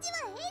 私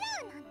はエ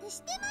ラーなんて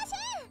してませ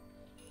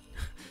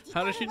ん。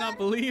 How does she not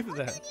believe 本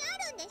当 that? にあ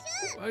るんでし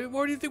ょ。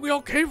 Where do you think we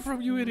all came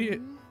from, you idiot?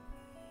 うん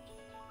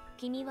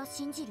君は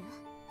信じる？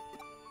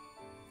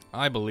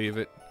 I believe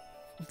it.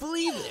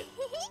 Believe it.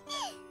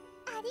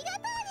 ありがと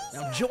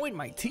うです。 Now join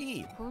my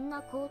team. こん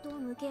な口頭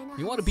無形な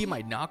You want to be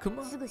my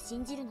Nakama? すぐ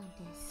信じるなん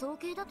て早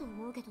計だと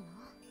思うけどな。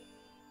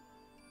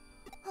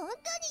本当に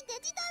デ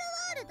ジタル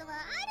ワールドはあ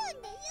る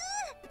んで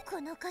す。こ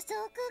の仮想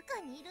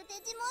空間にいるデ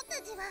ジモン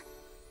たちは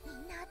み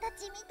んな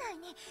私みたい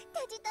にデ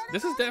ジタルワール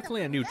ド This is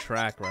definitely a new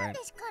track, right? で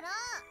すから。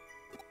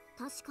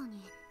確か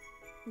に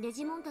デ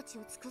ジモンたち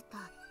を作っ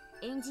た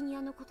エンジニ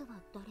アのことは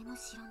誰も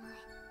知らない。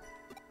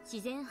自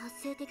然発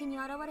生的に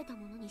現れた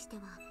ものにして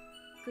は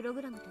プロ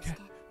グラムとし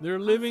て They're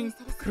living 完成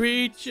されそう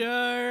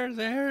creatures,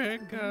 でも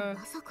Erica.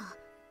 まさか、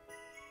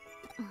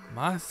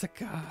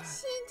Masaka.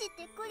 信じ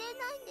てくれ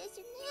ないんです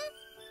ね。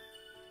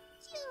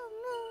じゃあも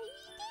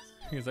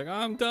ういいです。 He's like,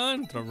 I'm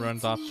done. So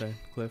runs off the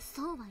cliff.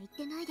 そうは言っ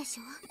てないでし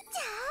ょ。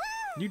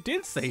 You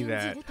did say 信じ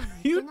that. るとも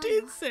You 言ってない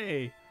よ did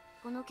say.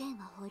 この件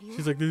は保留。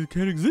 She's like, this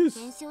can't exist.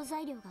 検証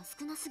材料が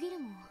少なすぎる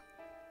もん。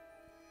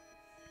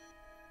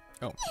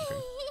 Oh, okay. で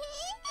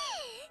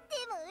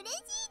も嬉し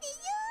いでし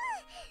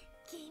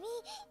ょ。君優し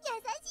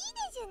い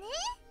ですね。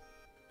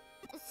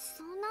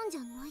そんなんじゃ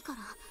ないから。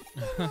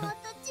でも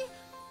私こ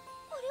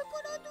れ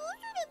からどう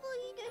すれば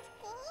いいです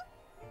か？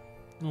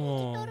デジタ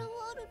Oh. ルワ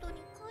ールドに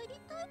帰り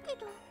たいけ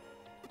ど。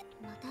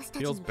私た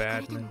ちに Feels 聞か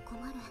bad, れても man.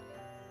 困る。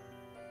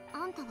あ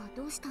んたは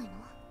どうしたいの？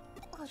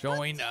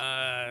 Join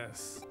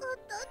us. 私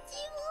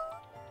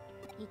は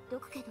言っと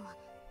くけど、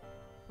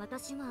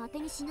私は当て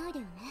にしないで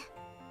よね。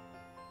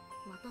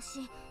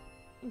私、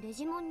デ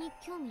ジモンに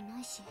興味な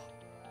いし。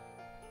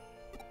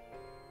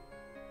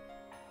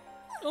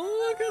 Oh,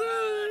 look at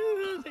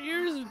his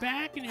ears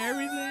back and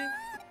everything.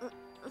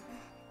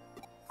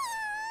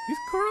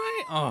 He's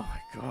crying. Oh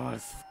my god,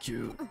 it's so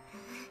cute.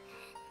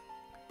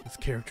 This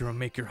character will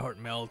make your heart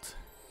melt.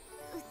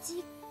 う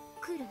ち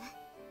来る？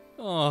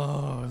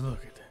 Oh,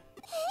 look at that.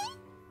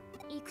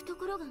 行くと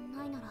ころが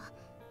ないなら、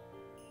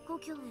故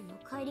郷への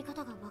帰り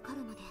方がわか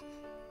るまで、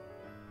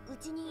う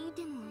ちにい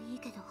てもいい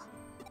けど。いい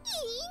ん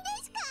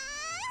ですか？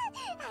あ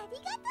り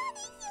がとう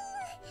で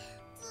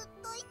す。ずっ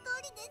と一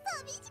人で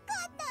寂しか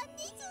ったん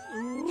です。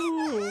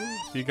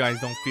 Ooh. You guys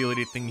don't feel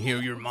anything here,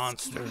 you're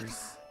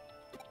monsters.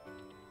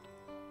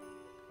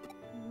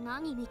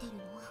 何見てるの？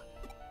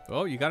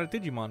 Oh, you got a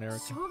Digimon, Erica.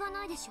 しょうが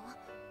ないでし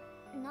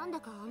ょ。なんだ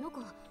かあの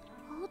子、放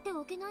って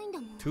おけないんだ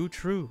もん。 Too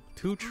true,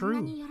 too こんな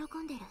true. に喜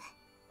んでる。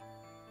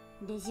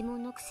デジモ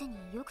ンのくせに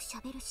よく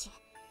喋るし、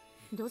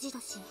ドジだ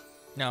し。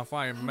 Now, if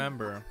I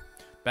remember,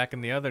 back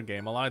in the other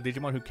game, a lot of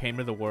Digimon who came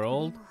to the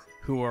world,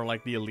 who were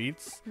like the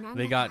elites,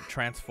 they got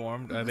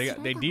transformed.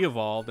 They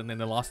de-evolved, and then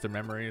they lost their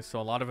memories. So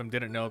a lot of them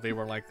didn't know they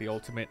were like the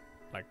ultimate,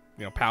 like,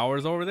 you know,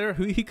 powers over there.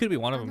 He could be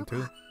one of them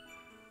too.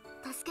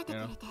 助けてく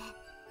れて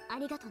あ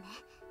りがとね。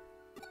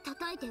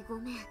叩いてご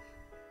めん。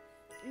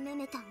め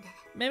めたんで。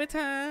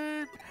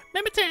 Mimitan!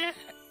 Mimitan!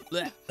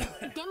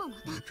 でもま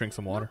た Drink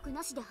some ノッ water. ク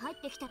なしで入っ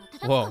てきたら叩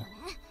くからね。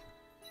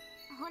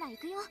ほら行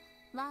くよ、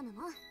ワーム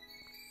も。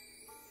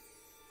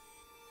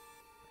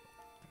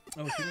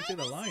 Oh, she didn't say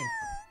the line.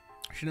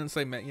 She didn't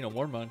say, you know,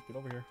 Warmon, get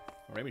over here.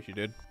 Or maybe she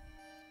did.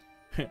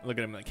 Look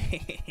at him like,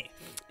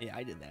 yeah,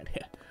 I did that.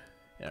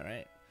 All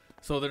right.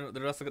 So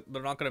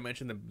they're not gonna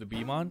mention the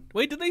Beemon.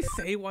 Wait, did they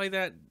say why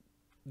that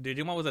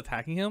Digimon was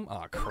attacking him?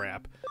 Oh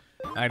crap!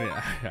 I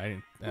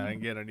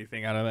didn't get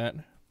anything out of that.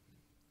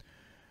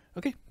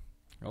 Okay,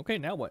 okay,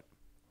 now what?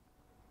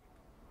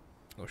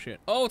 Oh shit!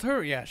 Oh, it's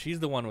her. Yeah, she's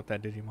the one with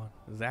that Digimon.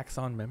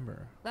 Zaxxon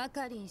member. わ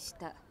かりんし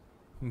た。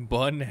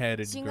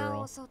 Bun-headed 血が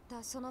girl. 襲っ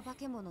たその化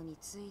け物に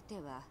ついて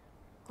は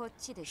こっ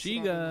ちで調べシ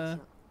ましょガ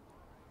う。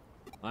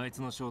あい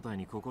つの正体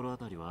に心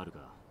当たりはあるが、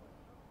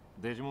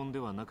デジモンで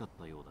はなかっ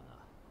たようだ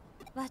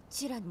な。わっ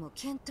ちらにも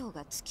見当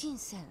がつきん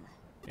せん。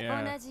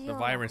 Yeah, 同じ the よう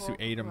な virus 報 who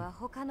ate 告 him は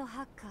他の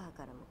ハッカー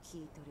からも聞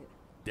いとる。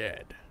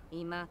 dead.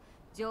 今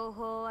情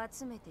報を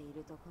集めてい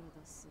るとこ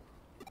ろです。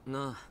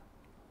なあ、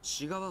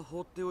シガは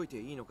放っておい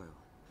ていいのかよ。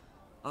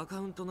アカ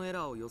ウントのエ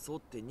ラーを装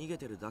って逃げ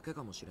てるだけ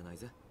かもしれない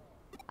ぜ。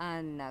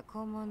あんな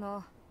小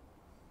物、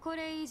こ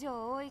れ以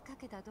上追いか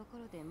けたとこ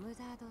ろで無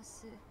駄ど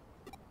す。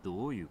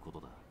どういうこと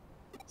だ？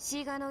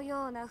シガの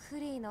ようなフ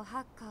リーの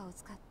ハッカーを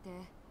使って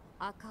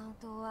アカウン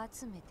トを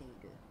集めてい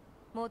る。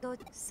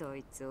そ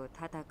いつを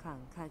叩かん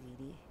限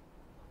り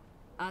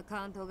ア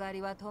カウント狩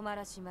りは止ま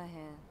らしまへん。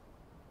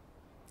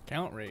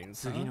 Count raids,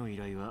 次 huh? の依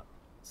頼は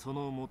そ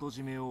の元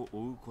締めを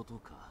追うこと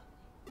か。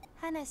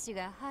話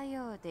が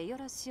早うでよ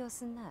ろしお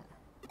すな。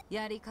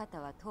やり方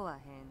は問わへ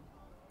ん。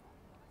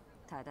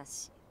ただ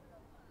し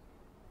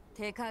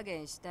手加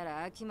減した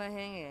ら飽きまへん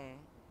え。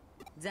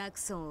ザク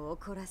ソンを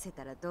怒らせ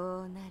たら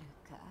どうなる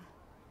か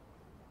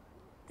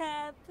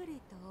たっぷり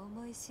と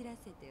思い知ら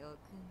せておくん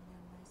な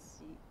ま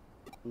し。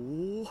お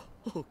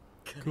お、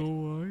か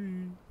わい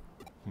い。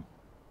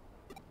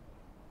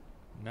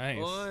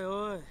Nice. おい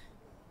おい、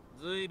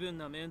ずいぶん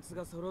なメンツ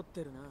が揃っ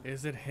てるな。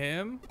 Is it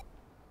him?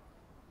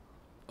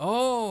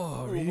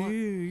 Oh,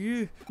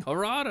 you,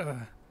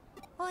 Arata.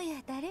 お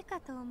や誰か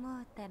と思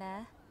うた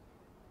ら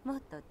も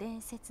っと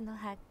伝説の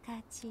ハッカ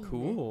ーチーム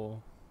Cool.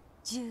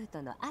 ジュー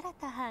ドの新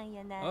た班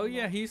やな。 Oh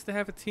yeah, he used to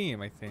have a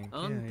team, I think. Yeah,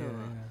 あんた yeah, は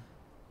yeah.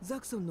 ザ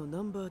クソンの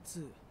ナンバー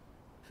2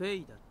フェ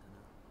イだっ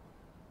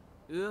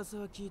たな。噂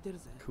は聞いてる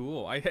ぜ。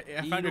 Cool. I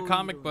found your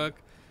comic book,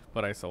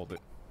 but I sold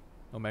it.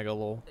 Omega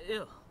lol. い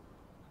や、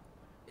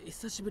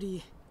久しぶ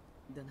り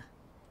だな。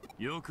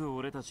よく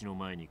俺たちの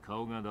前に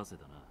顔が出せ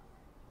たな。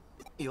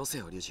よせ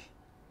よリュウジ。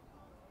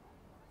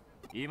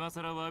今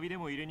さら詫びで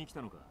も入れに来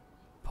たのか。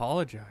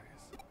 Apologize.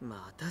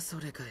 またそ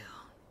れかよ。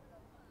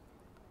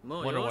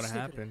もう Wonder よ what して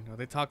くれ。 happened. Are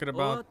they talking 終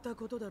わ about った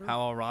ことだろ。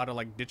 how Arata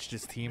like ditched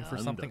his team for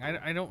something?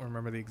 I don't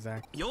remember the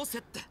exact. よせ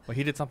って。 Well,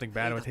 he did something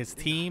bad with his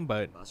team,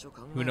 but 場所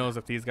考え who knows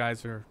if these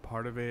guys are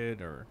part of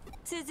it or.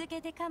 続け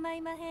て構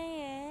いまへん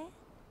え。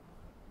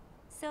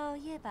そう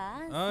いえばア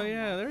ンさん Oh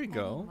yeah, there you の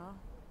go.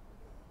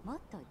 もっ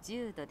と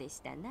重度で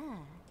したな。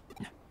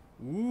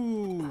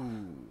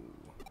 Ooh.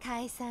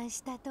 解散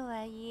したと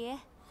はいえ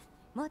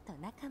元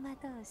仲間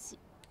同士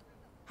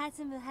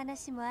弾む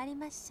話もあり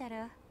まっしゃ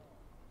ろ。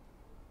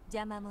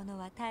邪魔者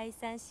は退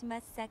散し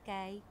ますさ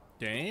かい。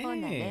ほ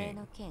な例 Dang.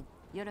 の件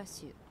よろ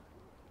しゅう。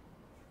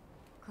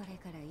これ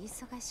から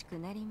忙しく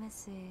なりま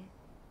すえ。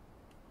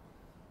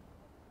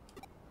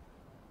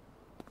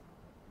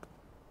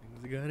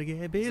 Things are gonna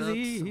get ザクソン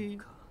busy.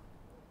 か。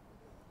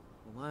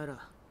お前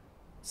ら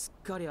す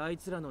っかりあい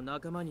つらの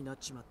仲間になっ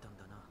ちまったん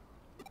だな。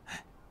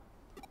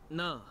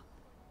なあ、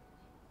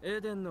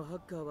エデンのハ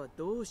ッカーは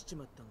どうしち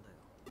まったんだよ。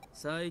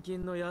最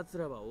近の奴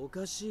らはお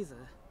かしいぜ。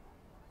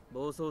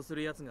暴走す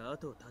る奴が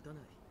後を絶たな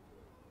い。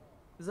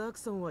ザク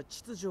ソンは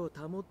秩序を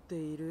保って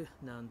いる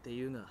なんて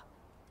言うが、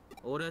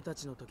俺た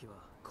ちの時は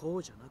こ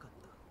うじゃなかっ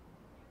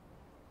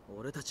た。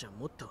俺たちは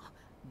もっと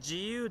自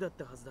由だっ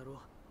たはずだろう、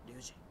リュ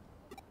ウジ。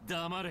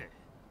黙れ。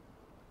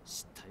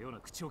知ったような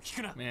口を聞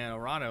くな。 Man,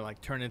 Arata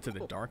like turned into the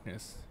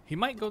darkness. He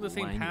might go the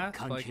same Why path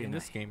can't like in you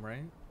this game,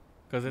 right?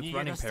 Because it's 逃げ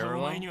running 出したお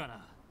前 parallel. には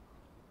な。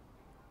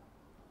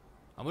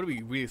 I'm gonna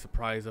be really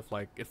surprised if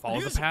like it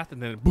follows the path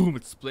and then boom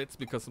it splits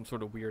because some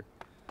sort of weird,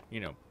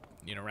 you know,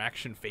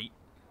 interaction fate.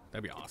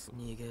 That'd be awesome.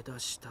 逃げ出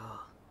した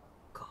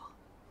か。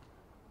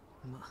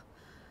ま、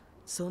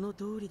その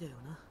通りだよ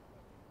な。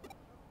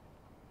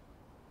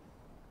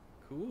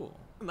 Cool.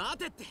 待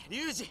てって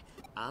リュウジ。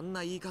あん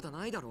な言い方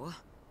ないだろ。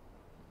あ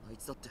い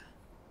つだって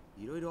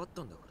いろいろあっ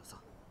たんだからさ。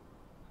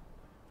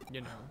 You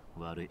know.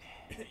 悪い。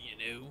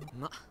 You know.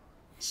 ま、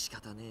仕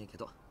方ねえけ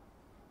ど。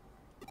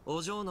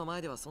お嬢の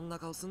前ではそんな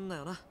顔すんな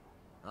よな。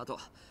あと、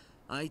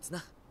あいつ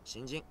な、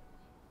新人。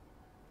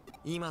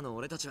今の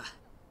俺たちは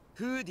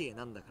フーディエ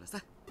なんだからさ。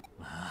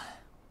まあ、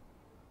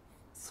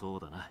そう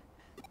だな。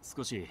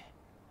少し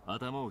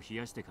頭を冷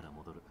やしてから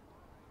戻る。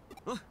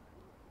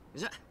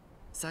じゃ、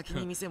先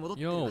に店戻っ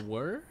てる Yo, わ。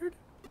 word?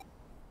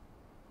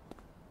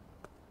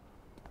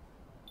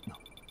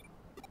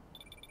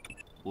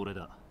 俺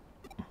だ。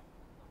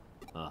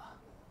あ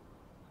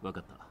あ、わか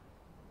った。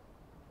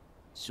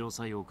詳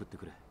細を送って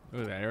くれ。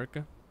Was that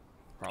Erica?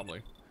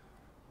 Probably.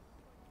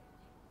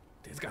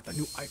 He's got the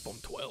new iPhone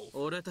 12.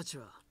 俺たち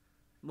は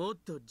もっ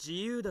と自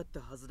由だった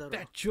はずだろう。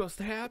 That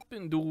just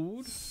happened,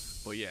 dude.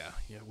 But yeah,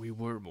 we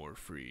were more 言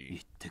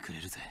free. ってく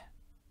れるぜ。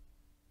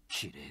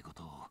綺麗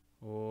事を。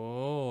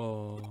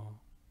 Oh.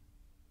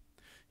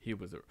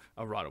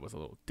 Arata was a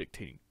little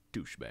dictating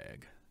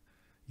douchebag.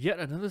 Yet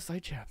another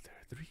side chapter.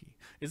 3.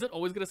 Is it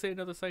always gonna say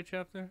another side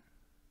chapter?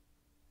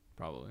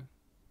 Probably.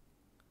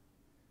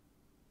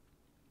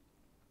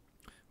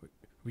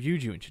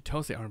 Ryuju and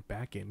Chitose aren't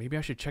back in. Maybe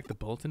I should check the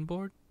bulletin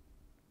board?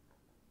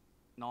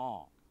 な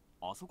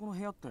あ、あそこの部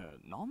屋って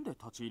なんで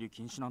立ち入り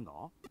禁止なんだ？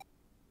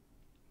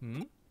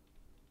 Hmm?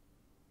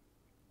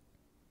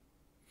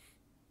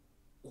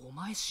 お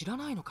前知ら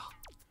ないのか？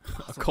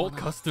 A cold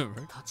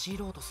customer? 立ち入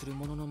ろうとする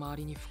者の周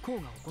りに不幸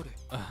が起こる。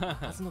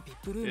はずのビッ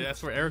プルーム。 Yeah,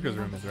 that's where Erica's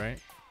room is, right?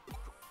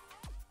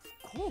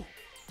 こう。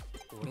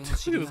俺の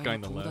知り合い This guy on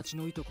の the 友 left. 達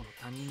のいとこの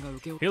他人が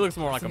受け負っ He looks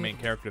more like a main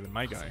character than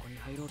my あそ guy. こに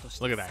入ろうとし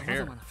て Look at that hair.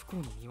 様々な不幸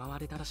に見舞わ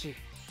れたらしい。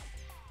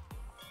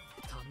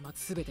端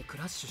末すべてク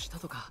ラッシュした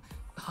とか、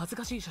恥ず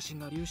かしい写真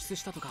が流出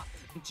したとか、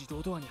自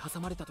動ドアに挟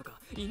まれたとか、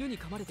犬に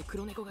噛まれて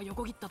黒猫が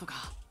横切ったと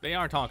か。 They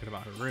are talking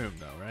about her room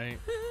though, right?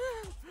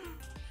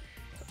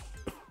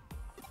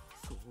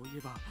 そうい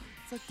えば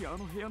さっきあ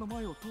の部屋の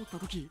前を通った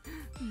時、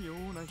妙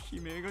な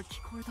悲鳴が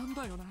聞こえたん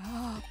だよ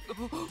な。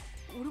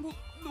俺も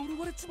呪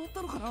われちまっ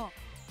たのかな。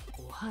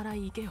お祓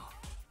い行けよ。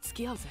付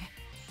き合うぜ。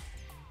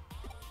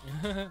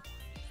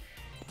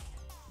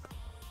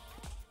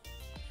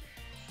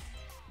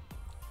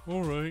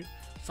Alright.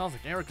 Sounds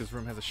like Erica's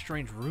room has a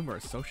strange rumor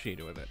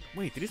associated with it.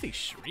 Wait, did he say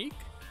shriek?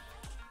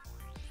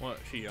 What,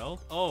 she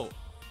yelled? Oh.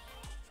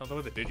 Something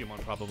with a Digimon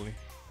probably.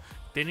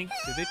 Did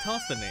they tell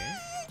us the name?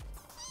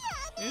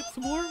 It's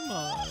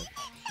Wormmod.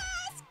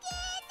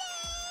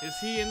 Is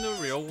he in the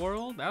real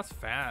world? That's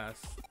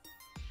fast.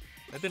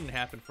 That didn't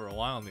happen for a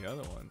while on the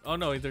other one. Oh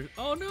no, there's.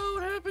 Oh no,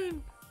 what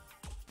happened?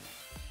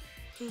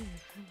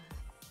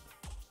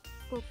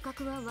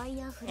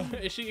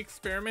 Is she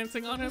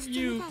experimenting on him?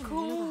 You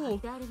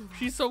cold.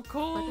 She's so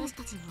cold.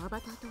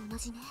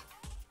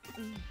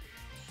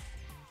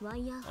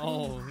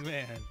 Oh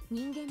man.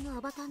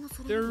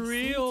 They're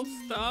real.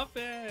 Stop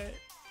it.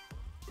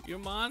 You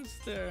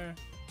monster.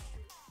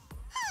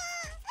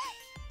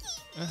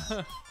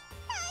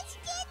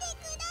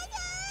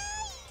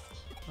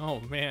 Oh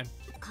man.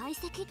 解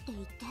析って言っ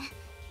て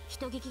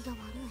人聞きが悪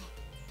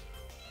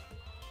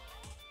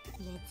い。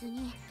別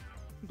に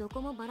ど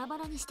こもバラバ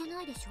ラにして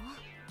ないでしょ。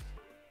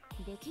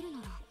できるな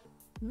ら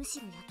む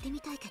しろやって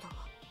みたいけど。あん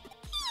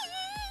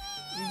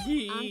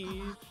た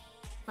は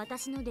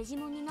私のデジ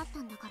モンになった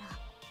んだから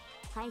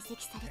解析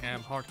された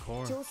り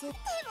調整。でも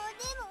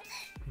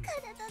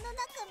体の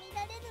中見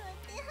られる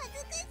って恥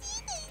ずかし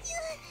いでしょ。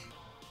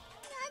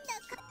なんだ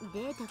かデ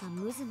ータが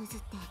ムズムズっ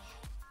て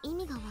意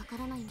味がわか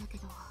らないんだけ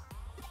ど。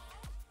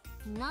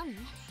何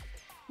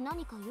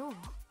か用？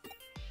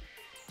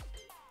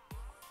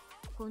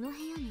この部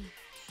屋に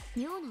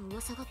妙な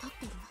噂が立っ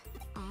てる。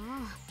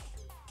あ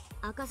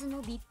あ、開かず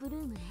の VIP ルー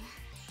ムね。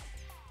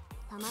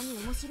たまに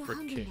面白半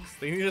分で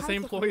They need the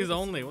same employees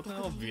only. What the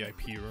hell,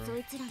 VIP room? そ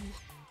いつらに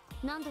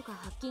何度か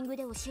ハッキング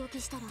でお仕置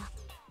きしたら、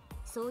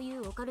そうい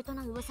うオカルト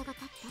な噂が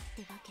立ったっ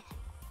てわ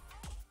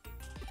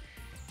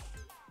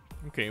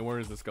け。Okay, where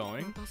is this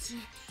going? 私、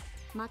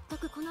全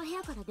くこの部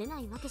屋から出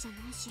ないわけじゃな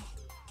いし。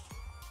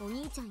お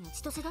兄ちゃんや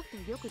千歳だっ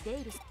てよく出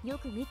入り、よ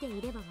く見て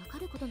いればわか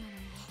ることなのに。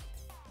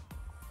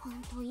ほ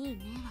んといい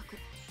迷惑。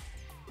ね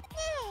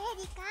え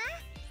エリカ、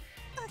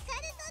オカルトっ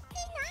て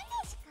何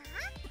ですか？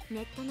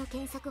ネットの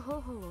検索方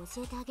法を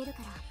教えてあげるか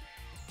ら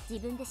自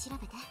分で調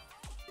べて。は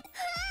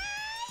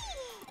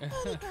ー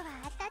い。エリカは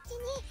あたちに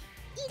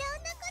いろ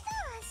んなこと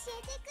を教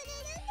えてくれ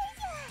るんで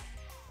す。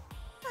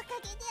おか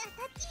げであ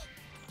たち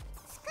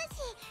少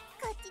し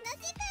こっちの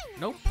世界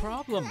の No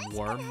problem,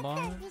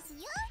 Wormmod.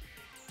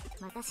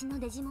 私の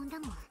デジモンだ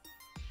もん。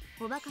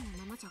おバカな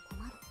ままじゃ困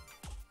る。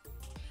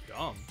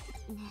Dumb.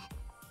 ねえ、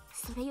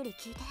それより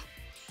聞いて。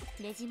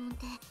デジモンっ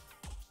て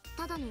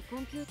ただのコ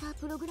ンピューター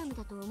プログラム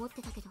だと思っ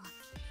てたけど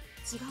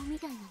違うみ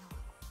たいなの。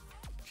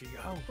違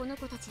う。この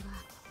子たちは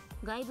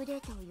外部デ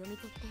ータを読み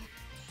取って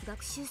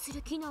学習す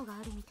る機能があ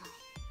るみたい。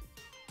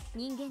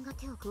人間が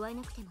手を加え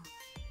なくても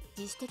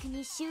自主的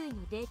に周囲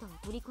のデータを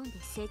取り込んで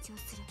成長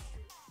する。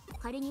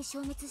仮に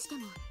消滅して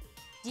も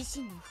自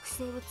身の複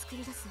製を作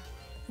り出す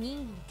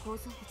任意の構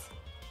造物、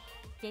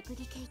レプ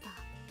リケータ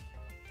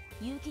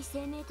ー、有機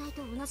生命体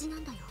と同じな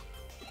んだよ。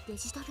デ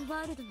ジタル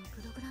ワールドのプ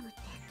ログラムって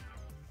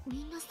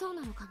みんなそう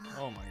なのか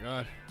な。 Oh my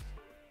god.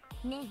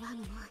 ねえワム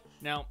も。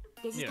 Now,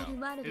 you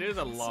know, it is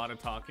a lot of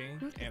talking,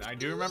 and I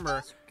do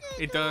remember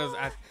it does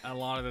at a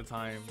lot of the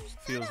time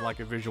feels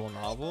like a visual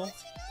novel.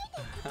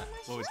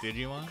 What with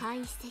Digimon?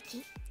 解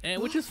析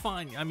And which is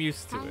fine. I'm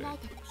used to it.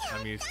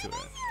 I'm used to it.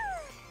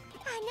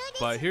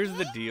 But here's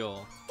the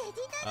deal.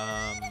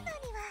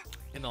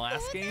 In the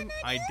last game,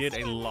 I did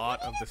a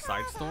lot of the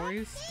side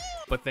stories,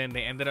 but then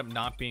they ended up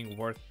not being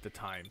worth the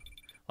time.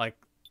 Like,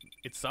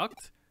 it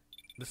sucked.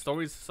 The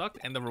stories sucked,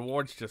 and the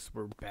rewards just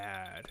were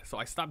bad. So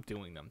I stopped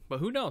doing them.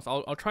 But who knows?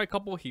 I'll try a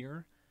couple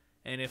here,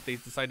 and if they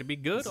decide to be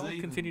good, I'll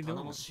continue doing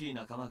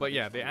them. But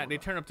yeah, they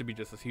turn up to be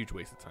just a huge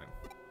waste of time.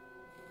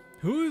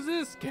 Who is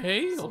this?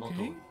 Kay?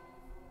 Okay.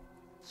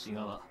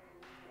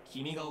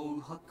 君が追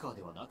うハッカー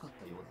ではなかっ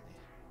たようだね。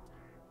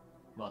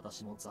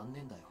私も残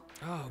念だよ。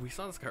Oh, we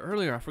saw this guy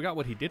earlier. I forgot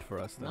what he did for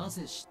us, though. な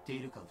ぜ知ってい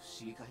るか不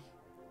思議かい？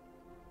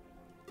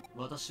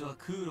私は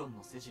クーロン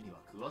の世事には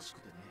詳しく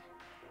てね。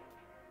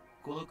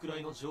このくら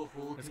いの情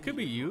報を This could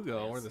be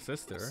Yugo or the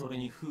sister. それ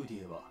にフーデ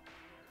ィエは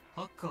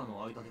ハッカー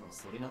の間では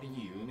それなり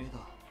に有名だ。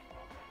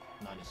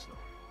何しろ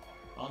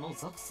あの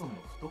ザクソンの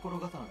懐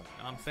刀だ。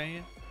I'm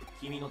saying?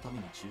 君のため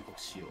に忠告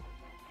しよう。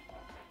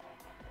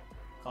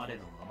彼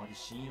らをあまり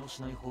信用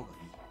しない方が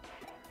いい。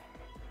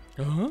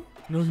Huh?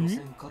 所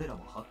詮彼ら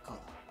もハッカー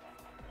だ。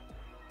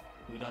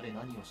裏で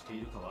何をして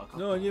いるか分かった。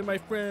No, you're my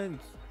friends.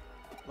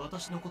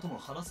 私のことも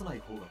話さない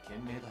方が賢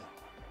明だよ。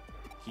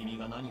君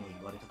が何を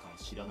言われたかは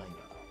知らないが、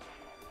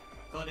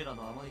彼ら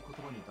の甘い言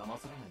葉に騙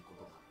されないこ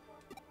と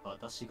だ。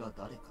私が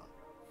誰か。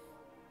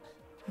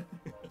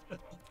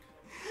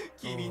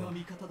君の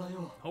味方だ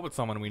よ。 Hope it's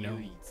someone we know.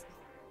 唯一のね。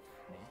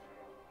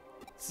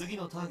次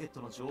のターゲット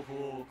の情報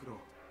を送ろう。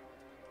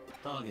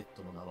ターゲッ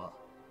トの名は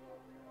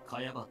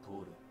茅場徹。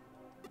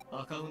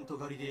アカウント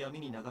狩りで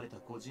闇に流れた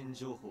個人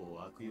情報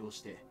を悪用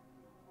して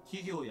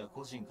企業や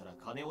個人から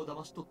金を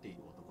騙し取ってい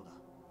る男だ。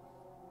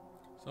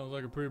 Sounds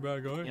like a pretty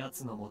bad guy.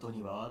 奴の元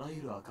にはあら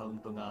ゆるアカウン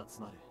トが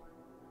集まる。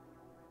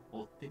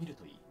追ってみる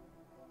といい。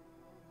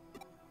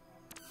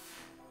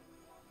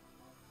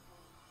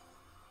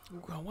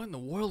 What in the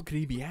world could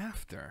he be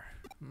after?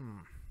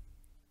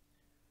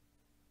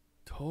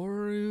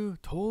 Toru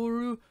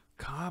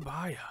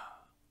Kayaba.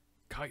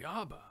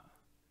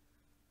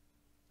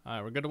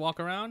 Alright, we're good to walk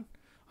around?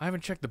 I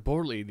haven't checked the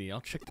board lately.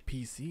 I'll check the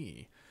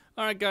PC.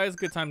 Alright guys,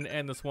 good time to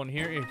end this one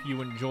here. If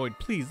you enjoyed,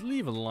 please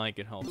leave a like.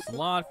 It helps a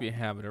lot. If you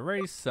haven't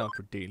already, sub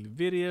for daily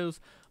videos.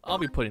 I'll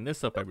be putting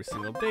this up every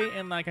single day.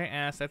 And like I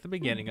asked at the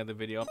beginning of the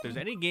video, if there's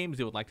any games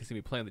you would like to see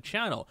me play on the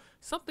channel,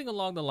 something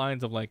along the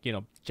lines of like, you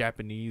know,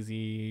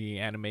 Japanesey,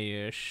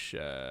 anime-ish,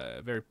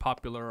 very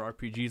popular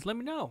RPGs, let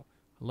me know.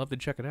 I'd love to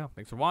check it out.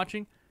 Thanks for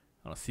watching.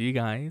 I'll see you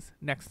guys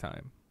next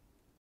time.